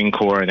receiving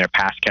core and their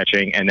pass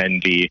catching, and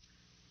then the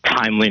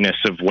timeliness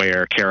of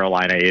where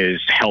Carolina is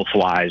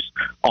health-wise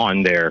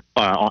on their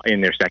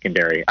in their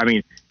secondary. I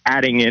mean,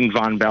 adding in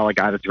Von Bell, a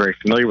guy that's very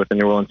familiar with the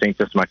New Orleans Saints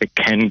system, I think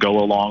can go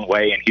a long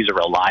way, and he's a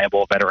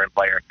reliable veteran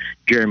player.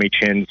 Jeremy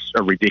Chinn's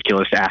a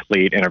ridiculous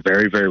athlete and a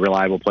very, very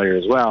reliable player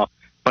as well.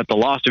 But the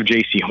loss of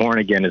J.C. Horn,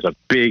 again, is a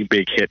big,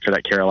 big hit for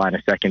that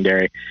Carolina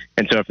secondary.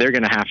 And so if they're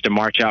going to have to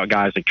march out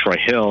guys like Troy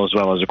Hill, as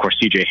well as, of course,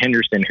 C.J.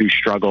 Henderson, who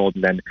struggled,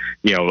 and then,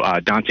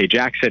 Dante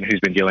Jackson, who's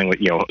been dealing with,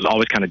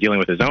 always kind of dealing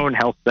with his own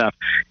health stuff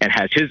and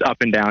has his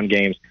up and down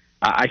games,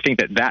 I think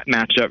that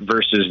matchup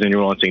versus the New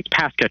Orleans Saints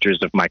pass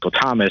catchers of Michael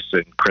Thomas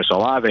and Chris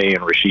Olave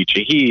and Rashid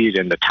Shaheed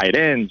and the tight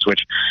ends,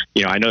 which,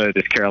 I know that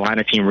this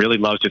Carolina team really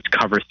loves its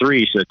cover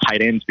three, so the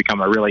tight ends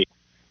become a really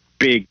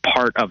big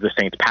part of the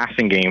Saints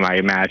passing game, I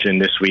imagine,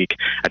 this week,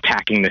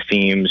 attacking the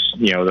seams,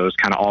 those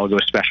kind of all-go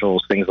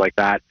specials, things like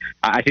that.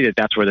 I think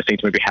that's where the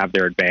Saints maybe have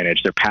their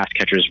advantage, their pass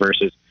catchers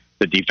versus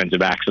the defensive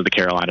backs of the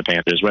Carolina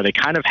Panthers, where they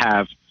kind of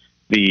have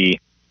the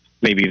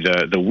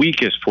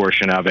weakest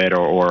portion of it,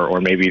 or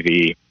maybe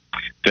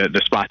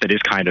the spot that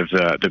is kind of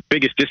the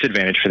biggest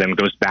disadvantage for them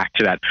goes back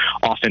to that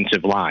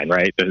offensive line,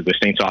 right? The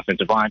Saints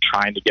offensive line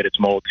trying to get its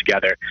mold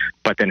together,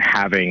 but then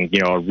having,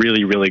 a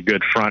really, really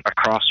good front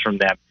across from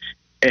them.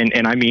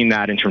 And I mean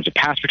that in terms of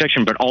pass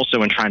protection, but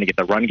also in trying to get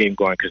the run game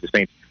going, because the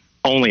Saints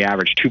only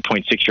averaged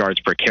 2.6 yards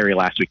per carry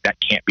last week. That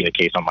can't be the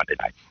case on Monday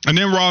night. And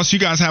then, Ross, you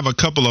guys have a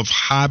couple of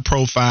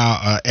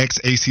high-profile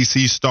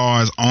ex-ACC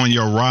stars on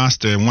your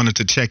roster, and wanted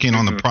to check in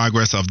on the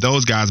progress of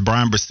those guys.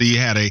 Brian Bresee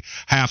had a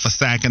half a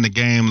sack in the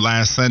game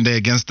last Sunday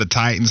against the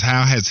Titans.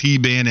 How has he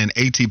been? And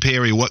A.T.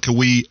 Perry, what can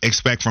we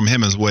expect from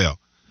him as well?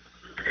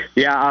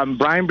 Yeah,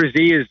 Brian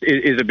Bresee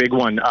is a big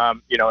one.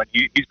 And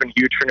he's been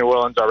huge for New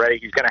Orleans already.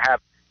 He's going to have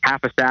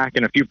half a sack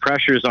and a few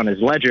pressures on his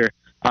ledger.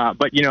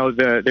 But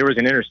there was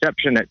an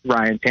interception that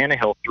Ryan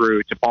Tannehill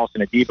threw to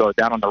Paulson Adebo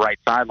down on the right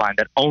sideline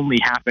that only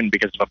happened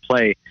because of a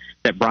play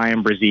that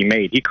Brian Bresee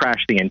made. He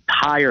crashed the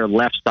entire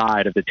left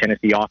side of the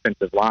Tennessee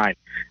offensive line,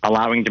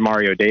 allowing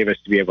Demario Davis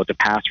to be able to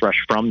pass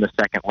rush from the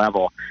second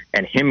level.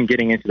 And him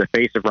getting into the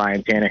face of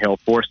Ryan Tannehill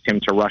forced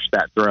him to rush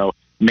that throw,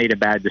 made a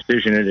bad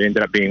decision, and it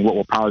ended up being what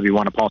will probably be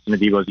one of Paulson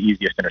Adebo's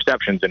easiest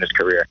interceptions in his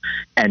career.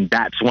 And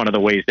that's one of the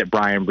ways that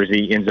Brian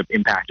Bresee ends up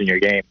impacting your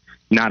game.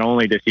 Not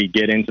only does he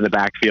get into the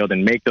backfield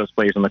and make those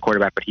plays on the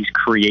quarterback, but he's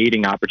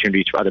creating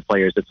opportunities for other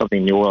players. That's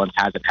something New Orleans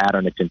hasn't had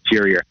on its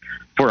interior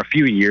for a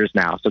few years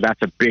now. So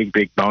that's a big,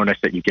 big bonus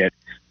that you get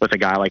with a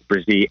guy like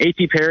Bresee.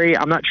 A.T. Perry,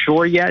 I'm not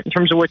sure yet in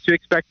terms of what to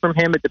expect from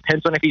him. It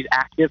depends on if he's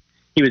active.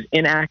 He was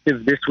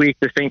inactive this week.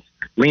 The Saints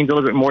leaned a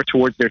little bit more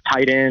towards their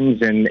tight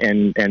ends and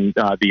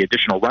the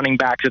additional running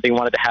backs that they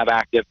wanted to have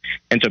active.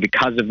 And so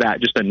because of that,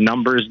 just a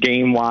numbers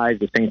game-wise,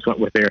 the Saints went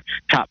with their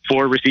top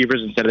 4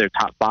 receivers instead of their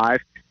top 5.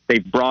 They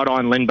brought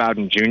on Lynn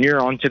Bowden Jr.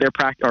 onto their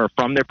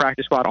from their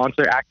practice squad onto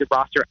their active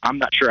roster. I'm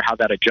not sure how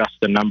that adjusts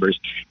the numbers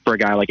for a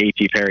guy like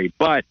A.T. Perry.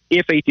 But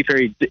if A.T.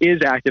 Perry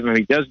is active and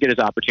he does get his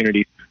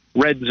opportunities,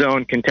 red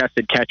zone,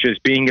 contested catches,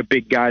 being a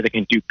big guy that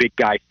can do big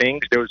guy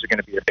things, those are going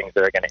to be the things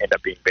that are going to end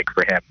up being big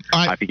for him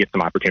if he gets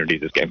some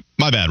opportunities this game.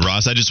 My bad,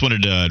 Ross. I just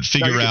wanted to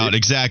figure out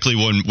exactly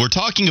when we're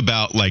talking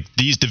about like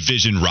these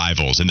division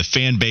rivals and the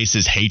fan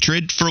base's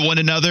hatred for one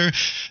another.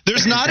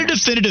 There's not a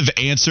definitive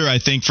answer, I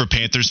think, for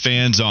Panthers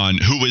fans on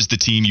who is the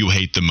team you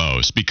hate the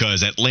most,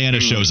 because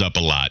Atlanta shows up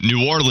a lot.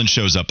 New Orleans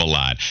shows up a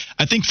lot.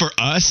 I think for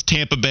us,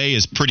 Tampa Bay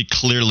is pretty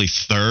clearly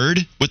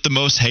third with the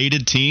most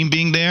hated team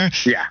being there.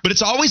 Yeah. But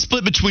it's always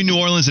split between New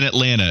Orleans and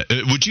Atlanta.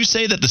 Would you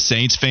say that the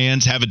Saints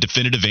fans have a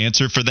definitive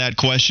answer for that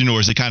question,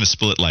 or is it kind of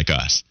split like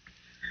us?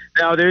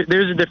 No,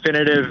 there's a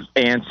definitive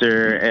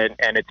answer,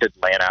 and it's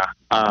Atlanta.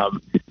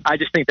 I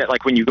just think that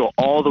like when you go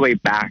all the way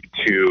back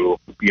to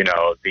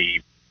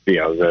the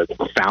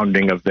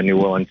founding of the New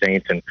Orleans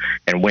Saints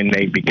and when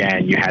they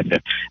began, you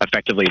had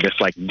effectively this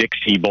like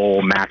Dixie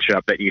Bowl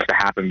matchup that used to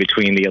happen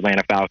between the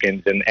Atlanta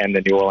Falcons and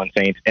the New Orleans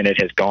Saints, and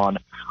it has gone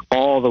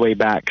all the way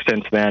back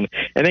since then.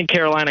 And then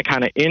Carolina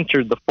kind of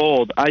entered the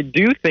fold. I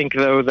do think,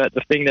 though, that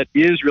the thing that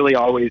is really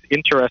always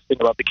interesting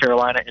about the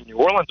Carolina and New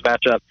Orleans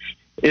matchup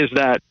is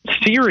that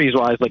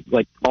series-wise,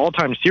 like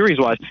all-time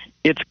series-wise,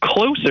 it's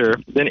closer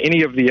than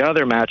any of the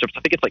other matchups.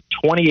 I think it's like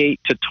 28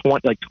 to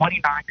 20, like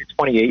 29 to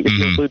 28 if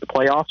you include the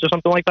playoffs or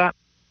something like that.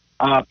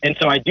 And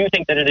so I do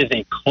think that it is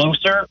a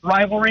closer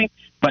rivalry,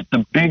 but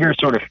the bigger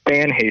sort of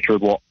fan hatred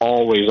will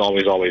always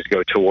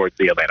go towards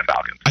the Atlanta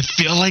Falcons. I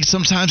feel like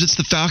sometimes it's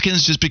the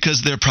Falcons just because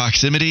of their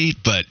proximity,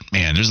 but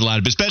man, there's a lot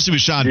of, especially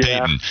with Sean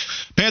Payton.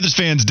 Panthers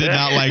fans did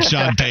not like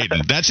Sean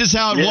Payton. That's just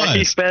how it was.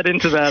 He fed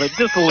into that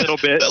just a little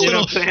bit. You know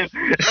what I'm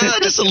saying?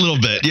 Just a little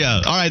bit, yeah.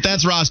 All right,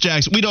 that's Ross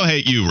Jackson. We don't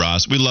hate you,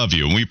 Ross. We love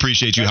you, and we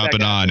appreciate you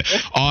hopping on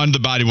the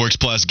Bodyworks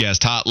Plus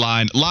guest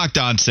hotline. Locked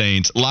On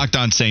Saints,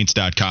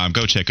 LockedOnSaints.com.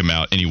 Go check them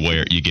out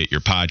anywhere you get your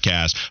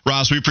podcast.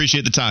 Ross, we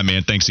appreciate the time,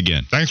 man. Thanks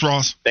again. Thanks,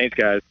 Ross. Thanks,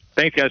 guys.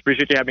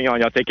 Appreciate you having me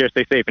on. Y'all take care,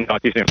 stay safe, and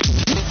talk to you soon.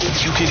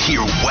 You can hear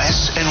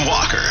Wes and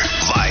Walker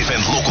live and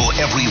local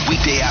every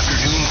weekday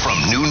afternoon from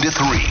noon to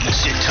 3.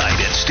 Sit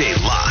tight and stay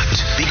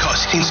locked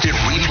because Instant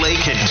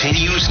Replay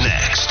continues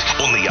next.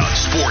 Only on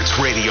Sports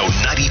Radio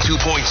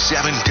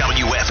 92.7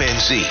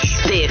 WFNZ.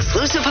 The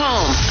exclusive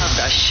home of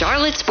the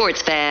Charlotte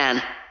Sports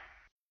Fan.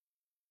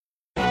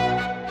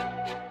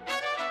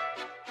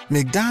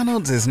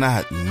 McDonald's is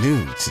not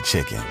new to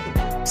chicken.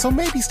 So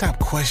maybe stop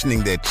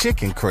questioning their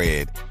chicken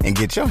cred and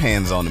get your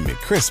hands on the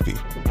McCrispy.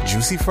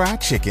 Juicy fried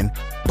chicken,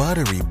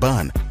 buttery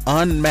bun,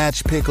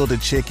 unmatched pickle to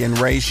chicken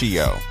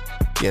ratio.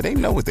 Yeah, they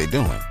know what they're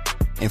doing.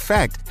 In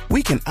fact,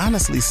 we can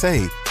honestly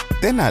say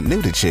they're not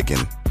new to chicken.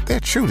 They're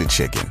true to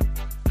chicken.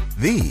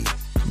 The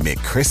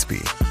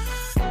McCrispy.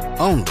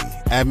 Only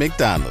at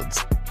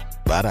McDonald's.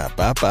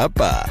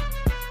 Ba-da-ba-ba-ba.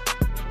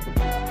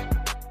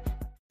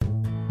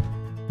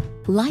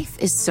 Life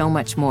is so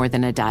much more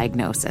than a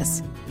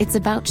diagnosis. It's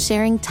about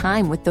sharing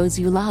time with those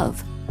you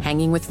love,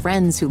 hanging with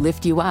friends who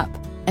lift you up,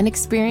 and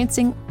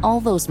experiencing all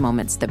those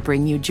moments that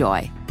bring you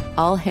joy.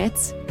 All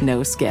hits,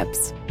 no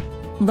skips.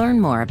 Learn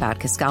more about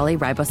Kisqali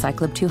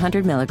Ribociclib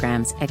 200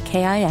 milligrams at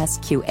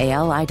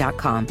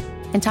KISQALI.com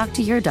and talk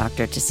to your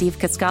doctor to see if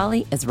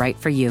Kisqali is right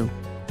for you.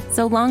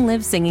 So long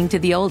live singing to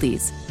the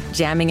oldies,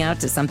 jamming out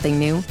to something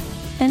new,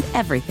 and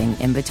everything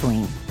in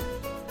between.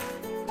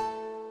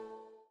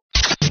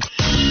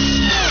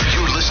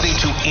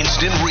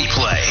 Instant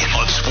Replay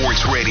on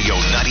Sports Radio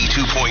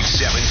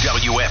 92.7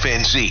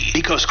 WFNZ.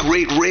 Because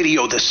great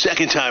radio the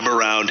second time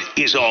around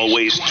is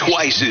always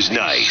twice as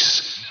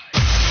nice.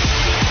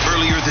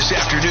 Earlier this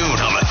afternoon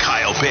on the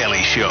Kyle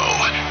Bailey Show.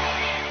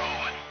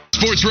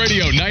 Sports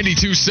Radio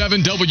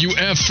 92.7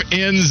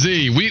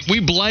 WFNZ. We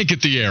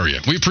blanket the area.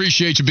 We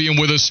appreciate you being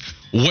with us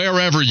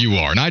wherever you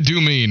are. And I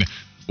do mean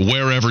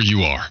wherever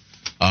you are.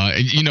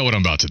 You know what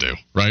I'm about to do,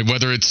 right?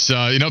 Whether it's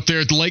up there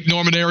at the Lake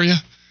Norman area,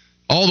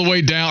 all the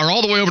way down, or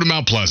all the way over to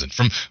Mount Pleasant,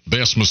 from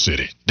Bessemer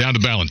City down to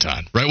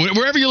Ballantyne, right?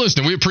 Wherever you're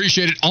listening, we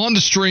appreciate it. On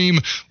the stream,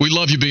 we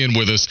love you being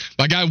with us.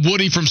 My guy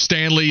Woody from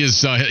Stanley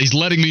is he's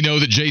letting me know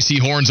that J.C.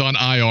 Horn's on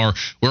IR.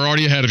 We're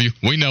already ahead of you.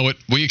 We know it.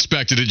 We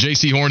expected it.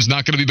 J.C. Horn's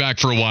not going to be back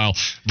for a while.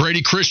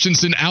 Brady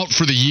Christensen out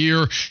for the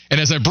year.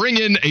 And as I bring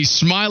in a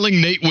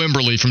smiling Nate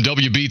Wimberly from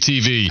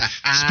WBTV,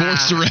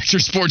 sports director,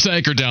 sports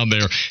anchor down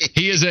there,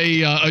 he is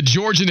a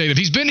Georgia native.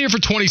 He's been here for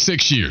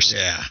 26 years.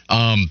 Yeah.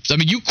 I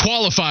mean, you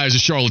qualify as a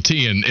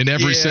Charlottean in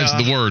every sense of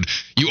the word.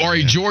 You are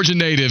a Georgia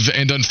native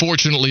and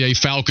unfortunately a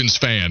Falcons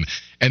fan.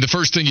 And the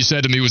first thing you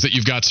said to me was that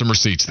you've got some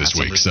receipts this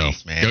week.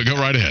 Receipts, so go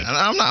right ahead.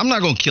 I'm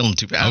not going to kill them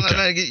too bad.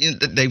 Okay.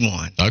 They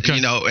won. Okay.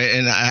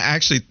 And I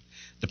actually,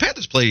 the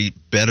Panthers played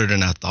better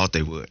than I thought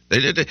they would.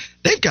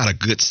 They've got a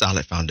good,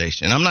 solid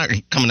foundation. And I'm not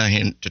coming out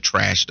here to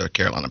trash the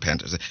Carolina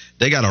Panthers.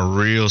 They got a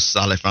real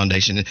solid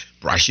foundation.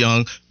 Bryce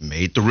Young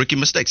made the rookie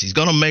mistakes. He's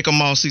going to make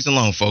them all season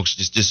long, folks.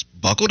 Just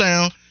buckle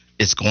down.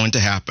 It's going to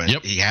happen.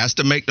 Yep. He has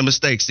to make the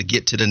mistakes to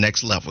get to the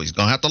next level. He's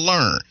going to have to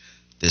learn.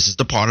 This is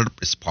part of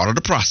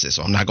the process.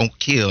 So I'm not going to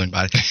kill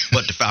anybody.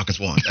 But the Falcons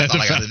won. That's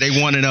all I got.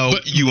 They won and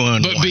you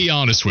won. But be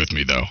honest with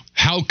me though.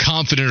 How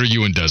confident are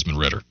you in Desmond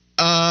Ridder?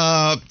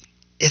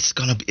 It's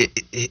going to be.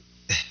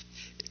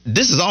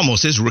 This is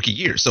almost his rookie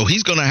year, so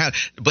he's going to have.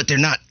 But they're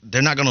not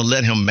going to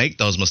let him make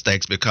those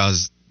mistakes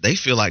because they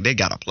feel like they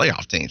got a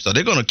playoff team. So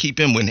they're going to keep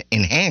him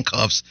in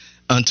handcuffs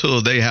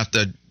until they have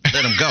to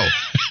let him go,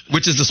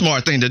 which is the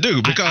smart thing to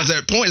do. Because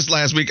at points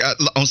last week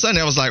on Sunday,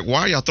 I was like,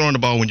 why are y'all throwing the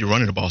ball when you're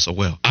running the ball so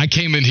well? I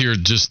came in here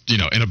just,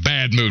 in a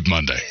bad mood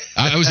Monday.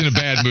 I was in a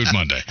bad mood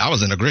Monday. I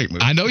was in a great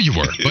mood. I know you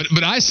were.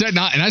 But I said,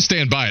 and I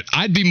stand by it,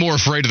 I'd be more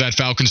afraid of that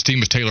Falcons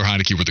team if Taylor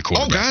Heineke were the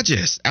quarterback. Oh, God,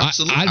 yes.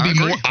 Absolutely.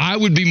 I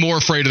would be more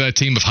afraid of that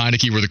team if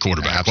Heineke were the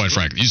quarterback, quite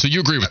frankly. So you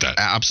agree with that?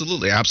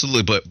 Absolutely.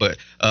 But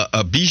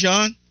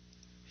Bijan,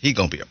 he's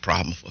gonna be a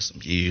problem for some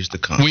years to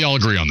come. We all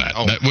agree on that.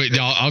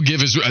 I'll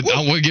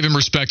give him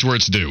respect where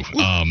it's due.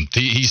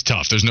 He's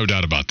tough. There's no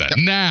doubt about that.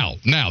 Now,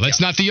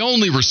 that's not the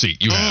only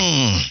receipt you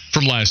have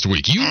from last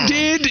week. You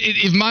did,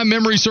 if my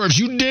memory serves,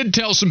 you did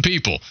tell some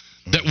people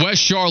that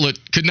West Charlotte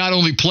could not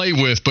only play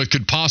with, but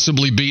could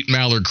possibly beat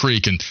Mallard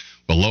Creek. And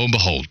lo and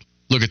behold,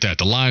 look at that.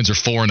 The Lions are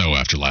 4-0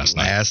 after last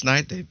night. Last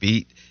night they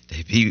beat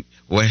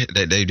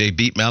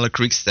Mallard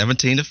Creek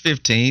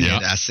 17-15. Yeah.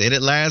 And I said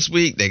it last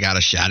week. They got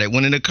a shot at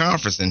winning the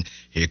conference. And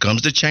here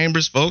comes the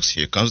Chambers folks.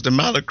 Here comes the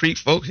Mallard Creek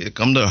folks. Here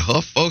come the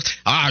Huff folks.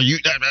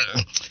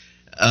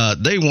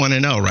 They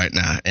 1-0 right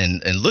now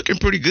and looking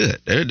pretty good.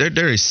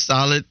 They're a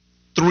solid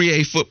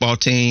 3A football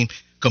team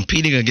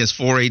competing against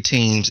 4A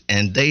teams,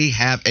 and they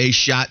have a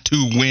shot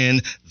to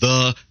win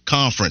the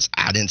conference.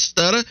 I didn't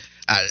stutter.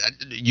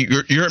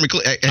 You heard me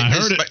clear. I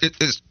heard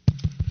it.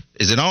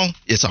 Is it on?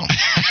 It's on.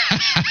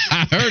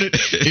 I heard it.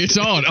 It's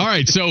on. All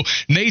right. So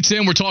Nate's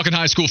in. We're talking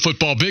high school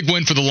football. Big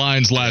win for the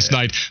Lions last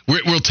night.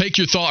 We'll take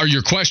your thought or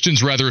your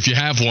questions rather if you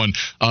have one.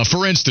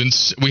 For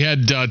instance, we had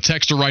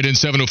texter write in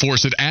 704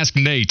 said, "Ask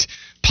Nate,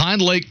 Pine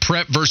Lake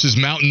Prep versus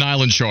Mountain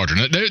Island Charter."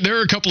 Now, there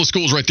are a couple of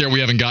schools right there we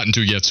haven't gotten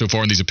to yet so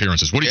far in these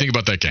appearances. What do you think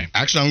about that game?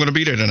 Actually, I'm going to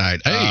be there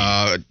tonight.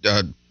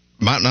 Hey.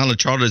 Mountain Island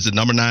Charter is the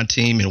number 9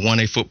 team in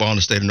 1A football in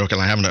the state of North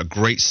Carolina, having a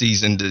great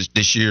season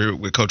this year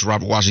with Coach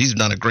Robert Washington. He's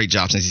done a great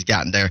job since he's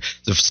gotten there.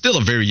 It's still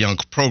a very young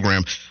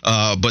program,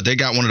 but they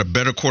got one of the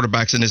better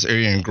quarterbacks in this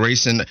area in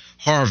Grayson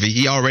Harvey.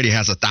 He already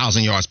has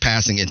 1,000 yards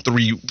passing in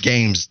 3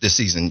 games this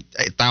season.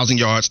 1,000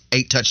 yards,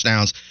 8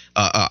 touchdowns,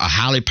 a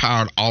highly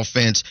powered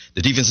offense.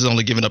 The defense is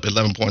only giving up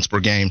 11 points per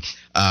game.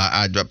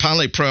 Pine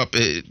Lake Prep,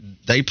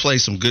 they play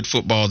some good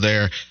football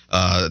there.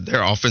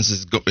 Their offense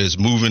is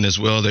moving as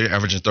well. They're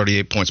averaging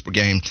 38 points per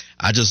game.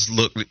 I just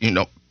look,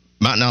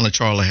 Mountain Island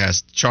Charter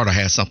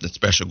has something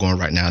special going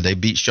right now. They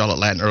beat Charlotte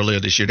Latin earlier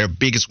this year, their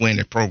biggest win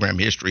in program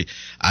history.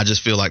 I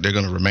just feel like they're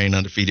going to remain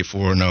undefeated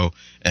 4-0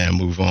 and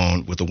move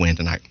on with a win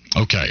tonight.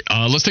 Okay,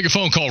 let's take a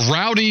phone call.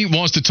 Rowdy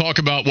wants to talk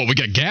about we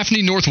got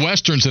Gaffney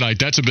Northwestern tonight.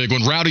 That's a big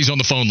one. Rowdy's on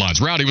the phone lines.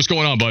 Rowdy, what's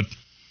going on, bud?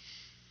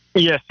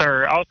 Yes,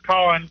 sir. I was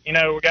calling. We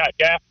got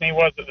Gaffney,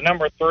 was it the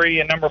number 3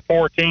 and number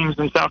 4 teams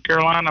in South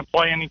Carolina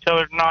playing each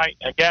other tonight.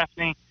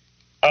 Gaffney,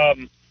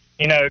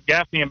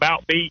 Gaffney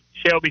about beat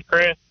Shelby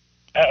Crest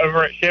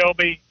over at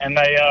Shelby, and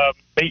they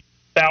beat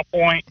South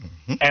Point,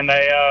 and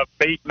they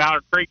beat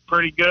Mallard Creek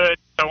pretty good.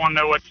 So I want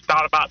to know what you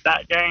thought about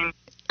that game.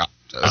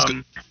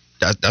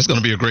 That's going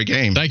to be a great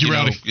game. Thank you,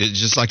 Rowdy.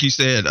 Just like you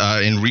said,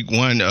 in week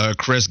 1,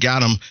 Crest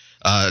got them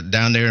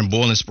down there in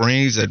Boiling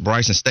Springs at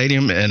Bryson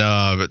Stadium,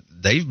 and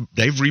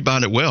they've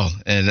rebounded well.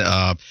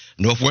 And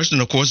Northwestern,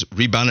 of course,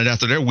 rebounded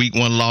after their week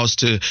 1 loss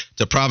to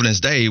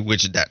Providence Day,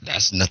 which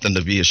that's nothing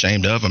to be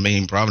ashamed of. I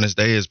mean, Providence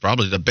Day is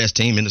probably the best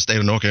team in the state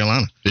of North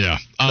Carolina. Yeah.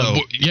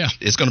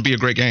 It's going to be a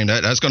great game.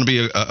 That's going to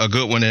be a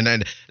good one.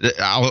 And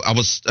I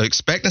was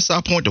expecting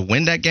South Point to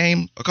win that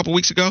game a couple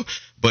weeks ago,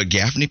 but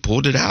Gaffney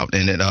pulled it out,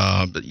 and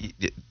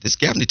this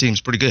Gaffney team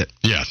is pretty good.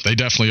 Yeah, they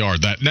definitely are.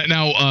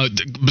 Now,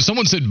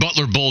 someone said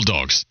Butler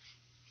Bulldogs.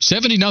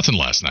 70-0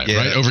 last night,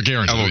 right? Over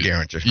Garinger. Over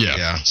Garinger.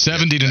 Yeah.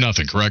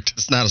 70-0, correct?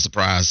 It's not a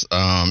surprise.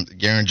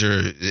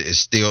 Garinger is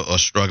still a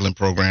struggling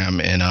program,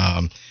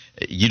 and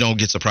you don't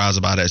get surprised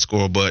about that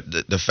score, but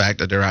the fact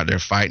that they're out there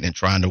fighting and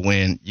trying to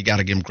win, you got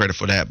to give them credit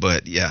for that.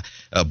 But,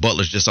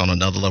 Butler's just on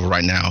another level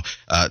right now.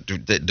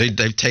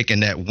 They've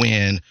taken that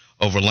win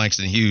over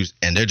Langston Hughes,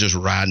 and they're just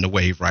riding the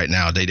wave right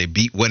now. They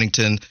beat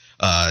Weddington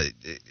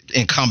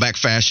in comeback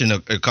fashion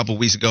a couple of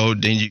weeks ago.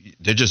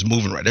 They're just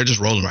moving right. They're just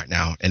rolling right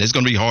now, and it's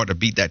going to be hard to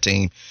beat that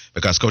team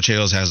because Coach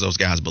Hales has those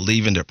guys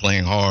believing. They're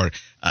playing hard,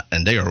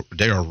 and they are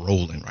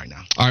rolling right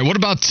now. All right, what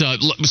about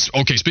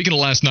speaking of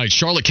last night,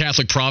 Charlotte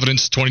Catholic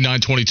Providence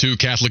 29-22.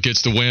 Catholic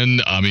gets the win.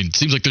 I mean, it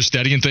seems like they're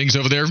steadying things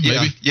over there.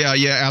 Maybe. Yeah.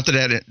 After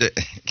that,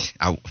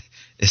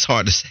 it's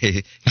hard to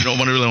say. You don't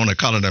really want to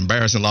call it an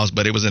embarrassing loss,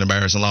 but it was an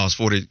embarrassing loss,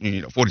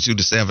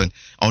 42-7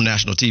 on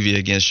national TV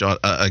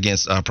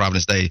against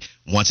Providence Day.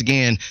 Once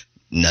again,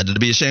 nothing to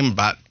be ashamed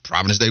about.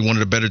 Providence Day, one of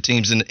the better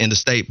teams in the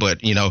state,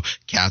 but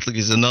Catholic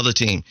is another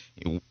team.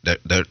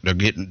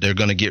 They're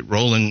going to get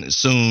rolling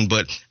soon,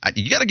 but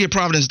you got to give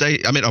Providence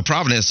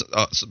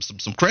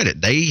some credit.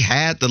 They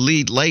had the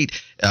lead late.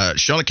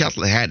 Charlotte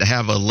Catholic had to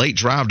have a late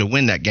drive to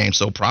win that game,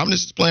 so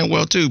Providence is playing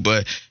well too.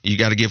 But you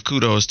got to give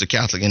kudos to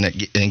Catholic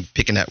in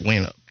picking that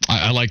win up.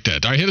 I like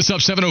that. All right, hit us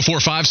up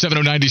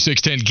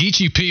 704-570-9610.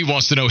 Geechee P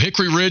wants to know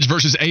Hickory Ridge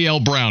versus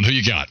A.L. Brown. Who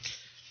you got?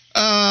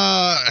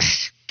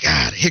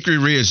 God, Hickory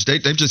Ridge,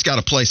 they've just got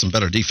to play some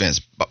better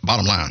defense,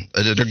 bottom line.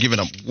 They're giving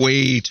up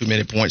way too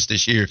many points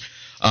this year.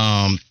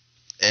 And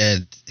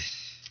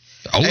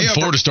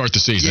 0-4 to start the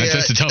season.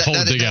 That's a tough hole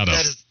to dig out of.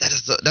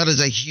 That is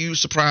a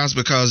huge surprise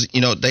because,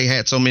 they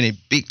had so many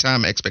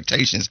big-time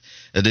expectations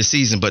this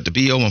season, but to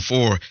be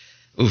 0-4,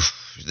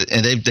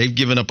 and they've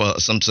given up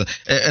some,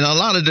 and a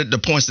lot of the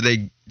points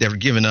that they're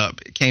giving up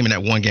came in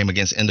that one game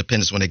against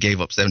Independence when they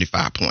gave up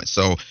 75 points.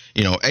 So,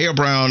 A.L.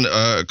 Brown,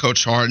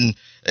 Coach Harden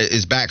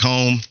is back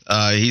home.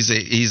 He's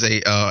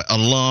a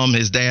alum.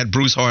 His dad,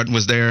 Bruce Harden,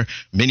 was there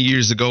many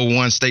years ago,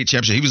 won state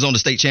championship. He was on the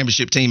state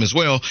championship team as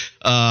well.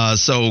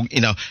 So,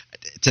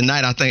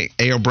 tonight I think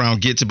A.L. Brown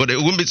gets it, but it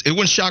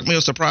wouldn't shock me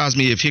or surprise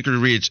me if Hickory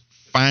Ridge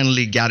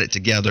finally got it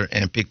together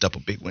and picked up a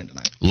big win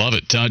tonight. Love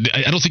it. I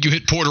don't think you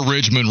hit Porter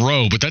Ridge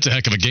Monroe, but that's a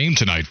heck of a game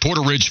tonight.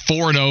 Porter Ridge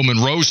 4-0,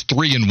 Monroe's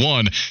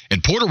 3-1,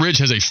 and Porter Ridge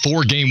has a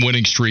 4-game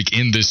winning streak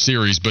in this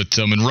series. But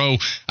Monroe,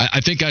 I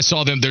think I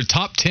saw them. They're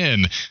top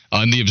 10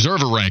 in the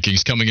Observer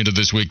rankings coming into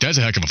this week. That's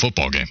a heck of a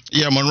football game.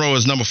 Yeah, Monroe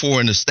is number 4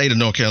 in the state of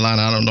North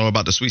Carolina. I don't know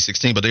about the Sweet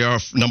 16, but they are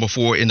number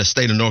 4 in the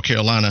state of North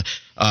Carolina.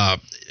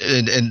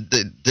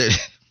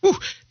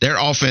 Their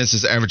offense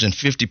is averaging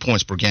 50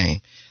 points per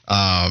game.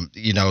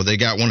 They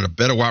got one of the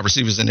better wide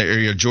receivers in the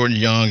area, Jordan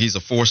Young. He's a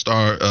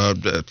 4-star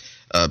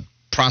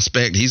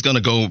prospect. He's going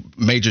to go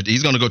major.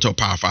 He's going to go to a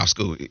Power 5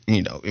 school,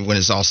 when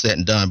it's all said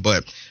and done.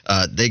 But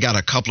they got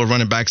a couple of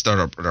running backs that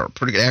are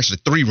pretty good. Actually,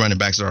 3 running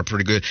backs that are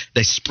pretty good.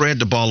 They spread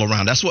the ball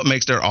around. That's what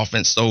makes their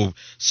offense so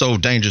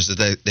dangerous, is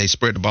they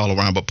spread the ball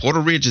around. But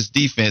Porter Ridge's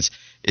defense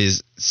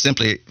is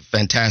simply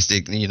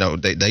fantastic.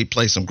 They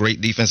play some great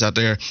defense out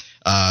there.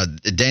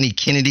 Danny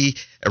Kennedy,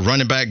 a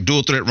running back,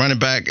 dual threat running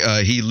back.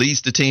 He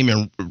leads the team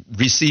in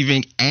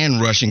receiving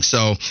and rushing.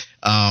 So,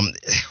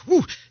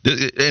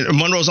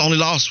 Monroe's only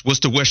loss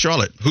was to West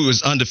Charlotte, who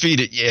is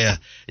undefeated. Yeah,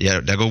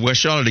 there go West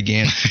Charlotte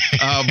again.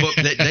 But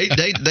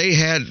they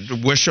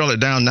had West Charlotte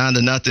down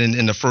 9-0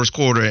 in the first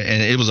quarter,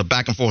 and it was a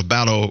back and forth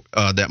battle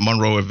that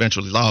Monroe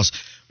eventually lost.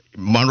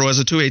 Monroe as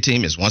a 2A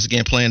team is once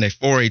again playing a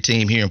 4A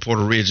team here in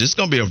Porter Ridge. It's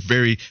going to be a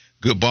very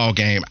good ball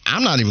game.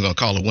 I'm not even going to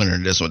call a winner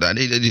in this one.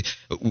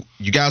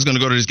 You guys going to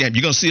go to this game.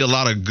 You're going to see a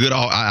lot of good.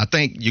 I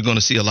think you're going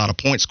to see a lot of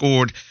points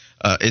scored.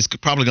 It's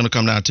probably going to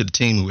come down to the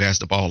team who has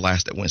the ball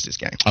last that wins this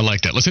game. I like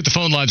that. Let's hit the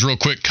phone lines real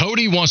quick.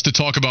 Cody wants to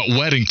talk about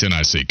Weddington,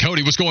 I see.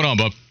 Cody, what's going on,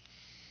 bub?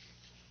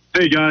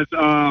 Hey, guys.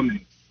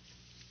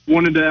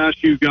 Wanted to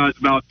ask you guys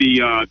about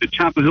the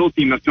Chapel Hill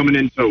team that's coming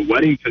into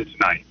Weddington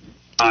tonight,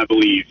 I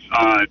believe.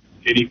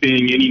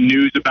 Any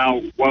news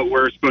about what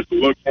we're supposed to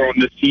look for on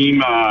this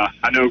team?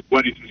 I know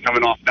Weddington's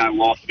coming off that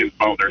loss against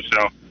Boulder,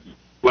 so I'd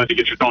like to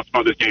get your thoughts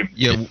about this game.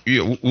 Yeah,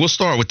 we'll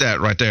start with that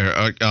right there.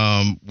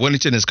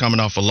 Weddington is coming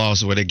off a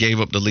loss where they gave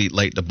up the lead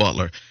late to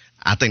Butler.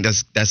 I think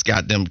that's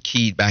got them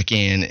keyed back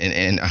in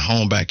and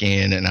home back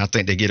in, and I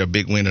think they get a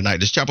big win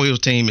tonight. This Chapel Hill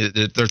team,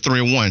 they're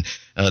 3-1.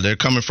 They're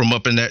coming from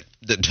up in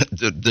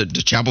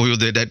the Chapel Hill,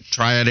 that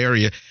triad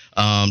area,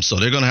 so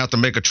they're going to have to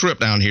make a trip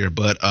down here.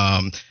 But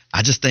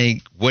I just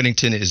think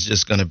Weddington is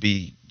just going to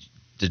be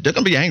 – they're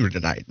going to be angry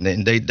tonight.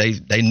 And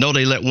they know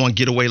they let one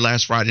get away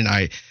last Friday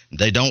night.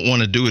 They don't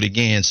want to do it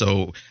again.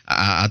 So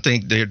I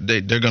think they're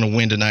going to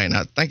win tonight, and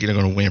I think they're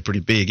going to win pretty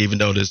big, even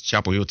though this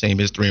Chapel Hill team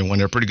is 3-1.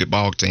 They're a pretty good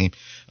ball team.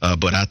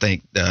 But I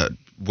think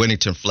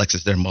Weddington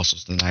flexes their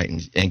muscles tonight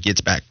and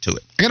gets back to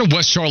it. I got a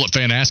West Charlotte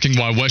fan asking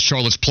why West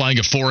Charlotte's playing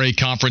a 4A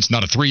conference,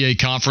 not a 3A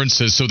conference.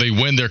 Says so they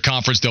win their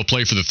conference, they'll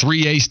play for the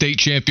 3A state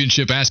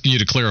championship. Asking you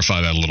to clarify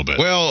that a little bit.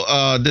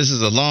 Well, this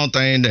is a long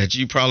thing that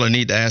you probably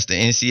need to ask the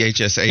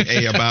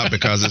NCHSAA about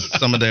because it's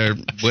some of their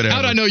whatever.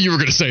 How did I know you were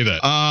going to say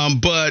that?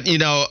 But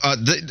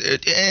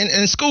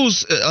and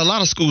schools, a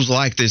lot of schools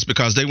like this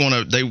because they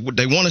want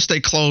to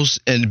stay close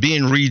and be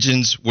in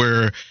regions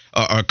where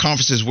or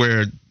conferences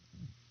where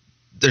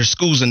there's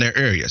schools in their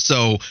area.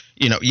 So,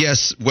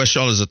 yes, West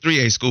Charlotte is a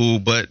 3A school,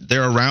 but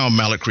they're around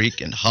Mallet Creek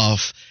and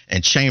Huff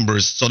and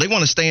Chambers. So they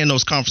want to stay in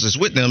those conferences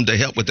with them to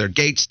help with their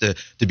gates, to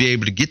be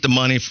able to get the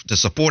money to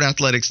support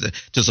athletics,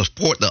 to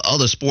support the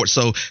other sports.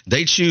 So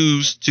they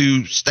choose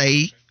to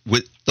stay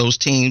with those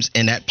teams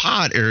in that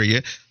pod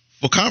area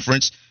for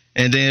conference.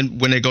 And then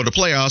when they go to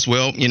playoffs,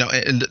 well,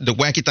 and the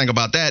wacky thing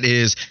about that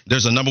is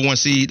there's a number 1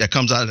 seed that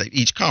comes out of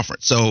each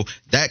conference. So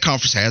that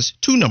conference has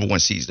 2 number 1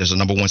 seeds. There's a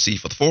number 1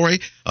 seed for the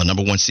 4A, a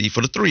number 1 seed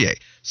for the 3A.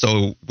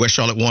 So West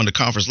Charlotte won the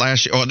conference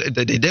last year, or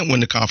they didn't win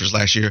the conference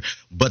last year,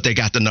 but they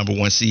got the number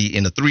 1 seed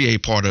in the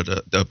 3A part of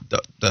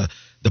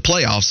the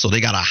playoffs, so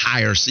they got a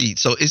higher seed.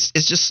 So it's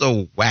just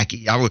so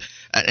wacky.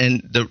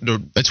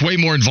 It's way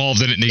more involved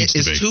than it needs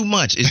to be. It's too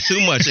much. It's too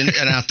much. and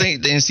I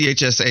think the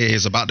NCHSAA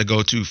is about to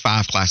go to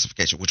 5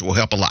 classification, which will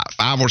help a lot.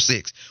 5 or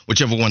 6,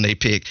 whichever one they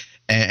pick.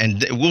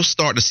 And we'll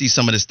start to see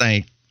some of this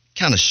thing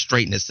kind of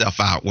straighten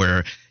itself out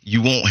where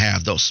you won't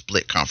have those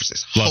split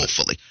conferences.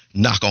 Hopefully.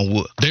 Knock on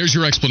wood. There's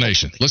your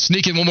explanation. Let's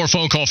sneak in one more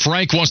phone call.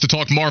 Frank wants to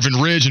talk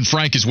Marvin Ridge, and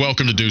Frank is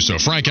welcome to do so.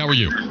 Frank, how are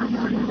you?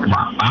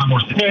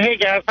 Hey,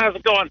 guys. How's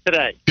it going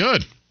today?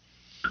 Good.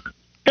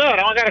 Good.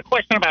 I got a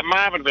question about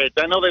Marvin Ridge.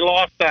 I know they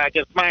lost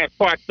against Myers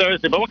Park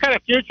Thursday, but what kind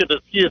of future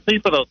does you see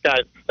for those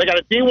guys? They got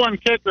a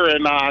D1 kicker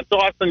in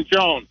Dawson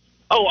Jones.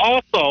 Oh,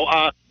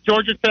 also,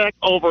 Georgia Tech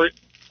over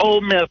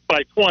Ole Miss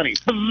by 20.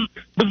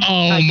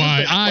 Oh,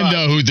 my. I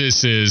know who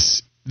this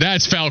is.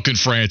 That's Falcon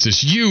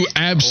Francis. You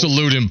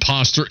absolute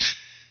imposter.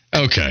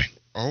 Okay.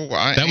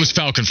 That was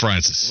Falcon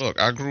Francis. Look,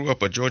 I grew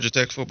up a Georgia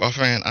Tech football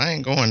fan. I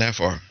ain't going that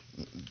far.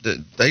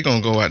 They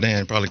going to go out there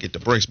and probably get the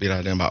brakes beat out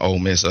of them by Ole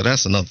Miss, so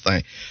that's another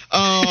thing.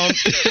 But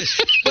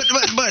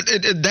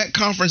that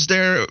conference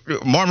there,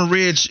 Marvin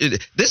Ridge,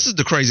 this is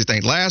the crazy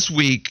thing. Last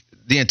week,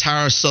 the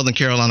entire Southern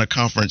Carolina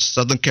Conference,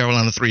 Southern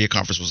Carolina 3A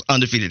Conference was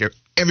undefeated.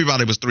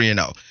 Everybody was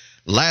 3-0.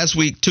 Last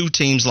week, 2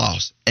 teams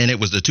lost, and it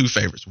was the 2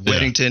 favorites,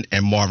 Weddington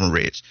and Marvin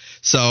Ridge.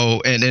 So,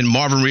 and then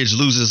Marvin Ridge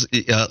loses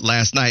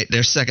last night,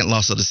 their second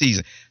loss of the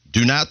season.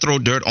 Do not throw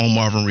dirt on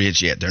Marvin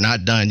Ridge yet. They're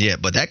not done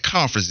yet, but that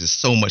conference is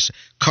so much.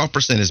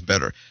 Culberson is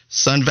better.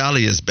 Sun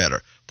Valley is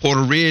better.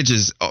 Porter Ridge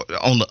is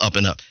on the up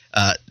and up.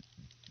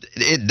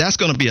 That's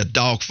going to be a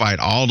dogfight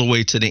all the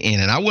way to the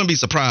end, and I wouldn't be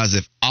surprised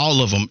if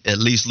all of them at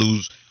least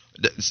lose.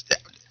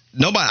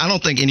 I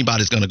don't think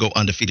anybody's going to go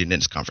undefeated in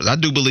this conference. I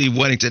do believe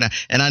Weddington,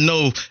 and I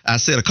know I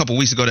said a couple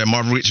weeks ago that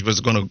Marvin Ridge was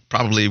going to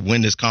probably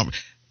win this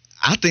conference.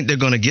 I think they're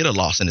going to get a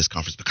loss in this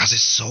conference because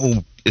it's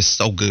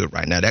so good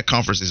right now. That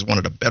conference is one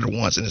of the better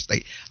ones in the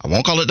state. I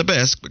won't call it the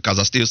best because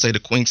I still say the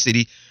Queen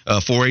City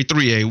 4A,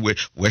 3A with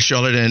West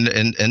Charlotte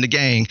and the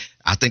gang.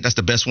 I think that's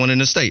the best one in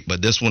the state,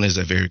 but this one is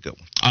a very good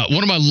one.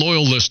 One of my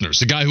loyal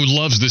listeners, a guy who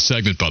loves this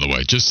segment, by the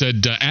way, just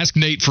said, ask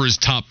Nate for his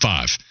top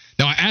 5.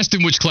 Now, I asked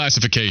him which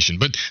classification,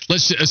 but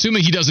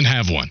assuming he doesn't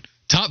have one.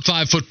 Top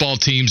 5 football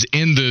teams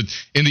in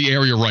the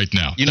area right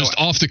now, just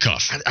off the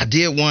cuff. I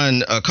did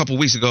one a couple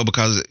weeks ago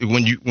because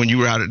when you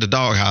were out at the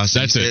doghouse,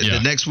 that's it. Yeah.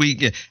 The next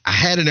week, I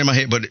had it in my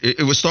head, but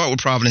it would start with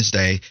Providence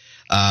Day.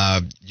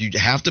 You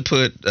have to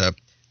put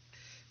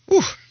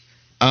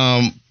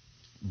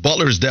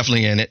Butler is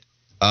definitely in it.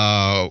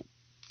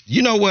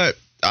 You know what?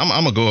 I'm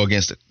gonna go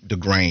against the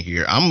grain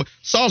here.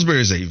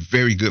 Salisbury is a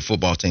very good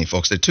football team,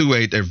 folks. They're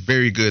 2A. They're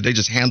very good. They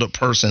just handled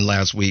Person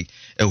last week,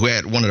 who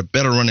had one of the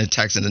better running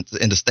attacks in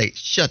the state.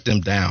 Shut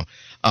them down.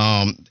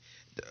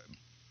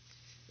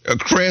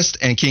 Crest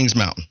and Kings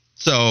Mountain.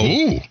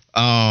 So,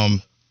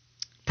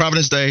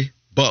 Providence Day,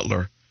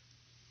 Butler,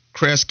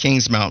 Crest,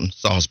 Kings Mountain,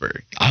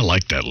 Salisbury. I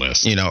like that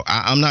list.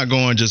 I'm not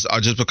going just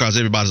because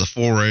everybody's a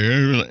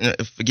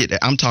 4A. Forget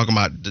that. I'm talking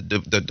about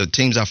the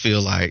teams I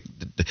feel like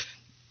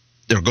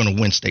they're going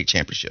to win state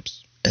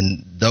championships.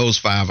 And those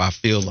 5 I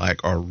feel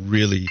like are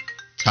really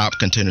top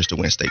contenders to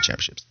win state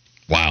championships.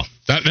 Wow.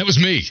 That was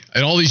me.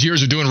 And all these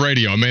years of doing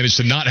radio, I managed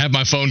to not have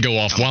my phone go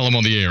off while I'm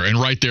on the air. And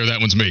right there, that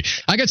one's me.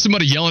 I got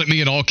somebody yelling at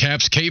me in all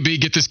caps, KB,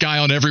 get this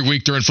guy on every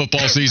week during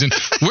football season.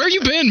 Where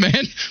you been,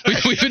 man?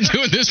 We've been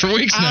doing this for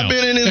weeks now. I've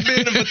been in this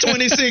business for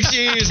 26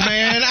 years,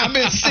 man. I've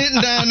been sitting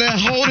down there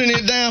holding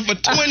it down for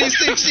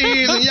 26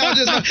 years. And y'all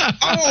just like,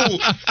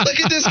 look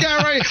at this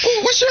guy right here.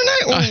 Oh, what's your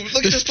name? Oh,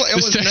 look at this play.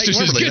 This texter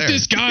says, get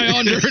this guy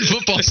on during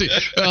football season.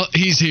 Well,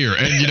 he's here.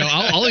 And,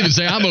 I'll even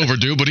say I'm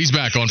overdue, but he's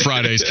back on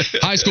Fridays.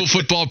 High school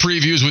football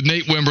previews with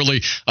Nate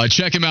Wimberly.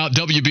 Check him out,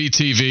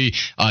 WBTV.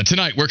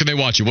 Tonight, where can they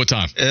watch you? What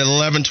time? At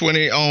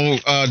 11:20 on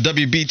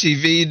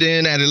WBTV.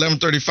 Then at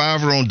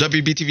 11:35, we're on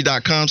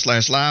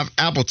WBTV.com/live,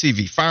 Apple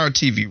TV, Fire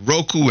TV,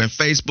 Roku, and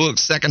Facebook.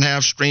 Second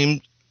half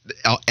streamed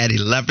at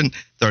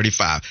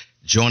 11:35.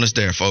 Join us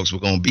there, folks. We're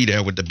going to be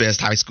there with the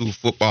best high school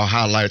football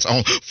highlights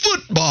on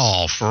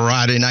Football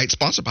Friday Night,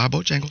 sponsored by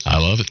Bojangles. I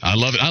love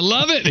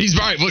it. He's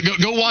right.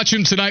 Go watch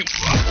him tonight.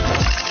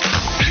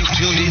 You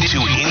tuned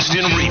into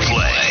Instant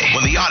Replay.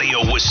 When the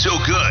audio was so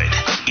good,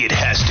 it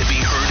has to be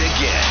heard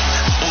again.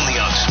 Only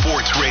on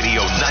Sports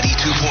Radio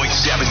 92.7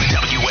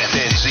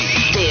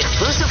 WFNZ. The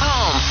exclusive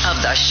home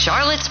of the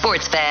Charlotte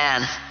Sports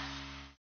Fan.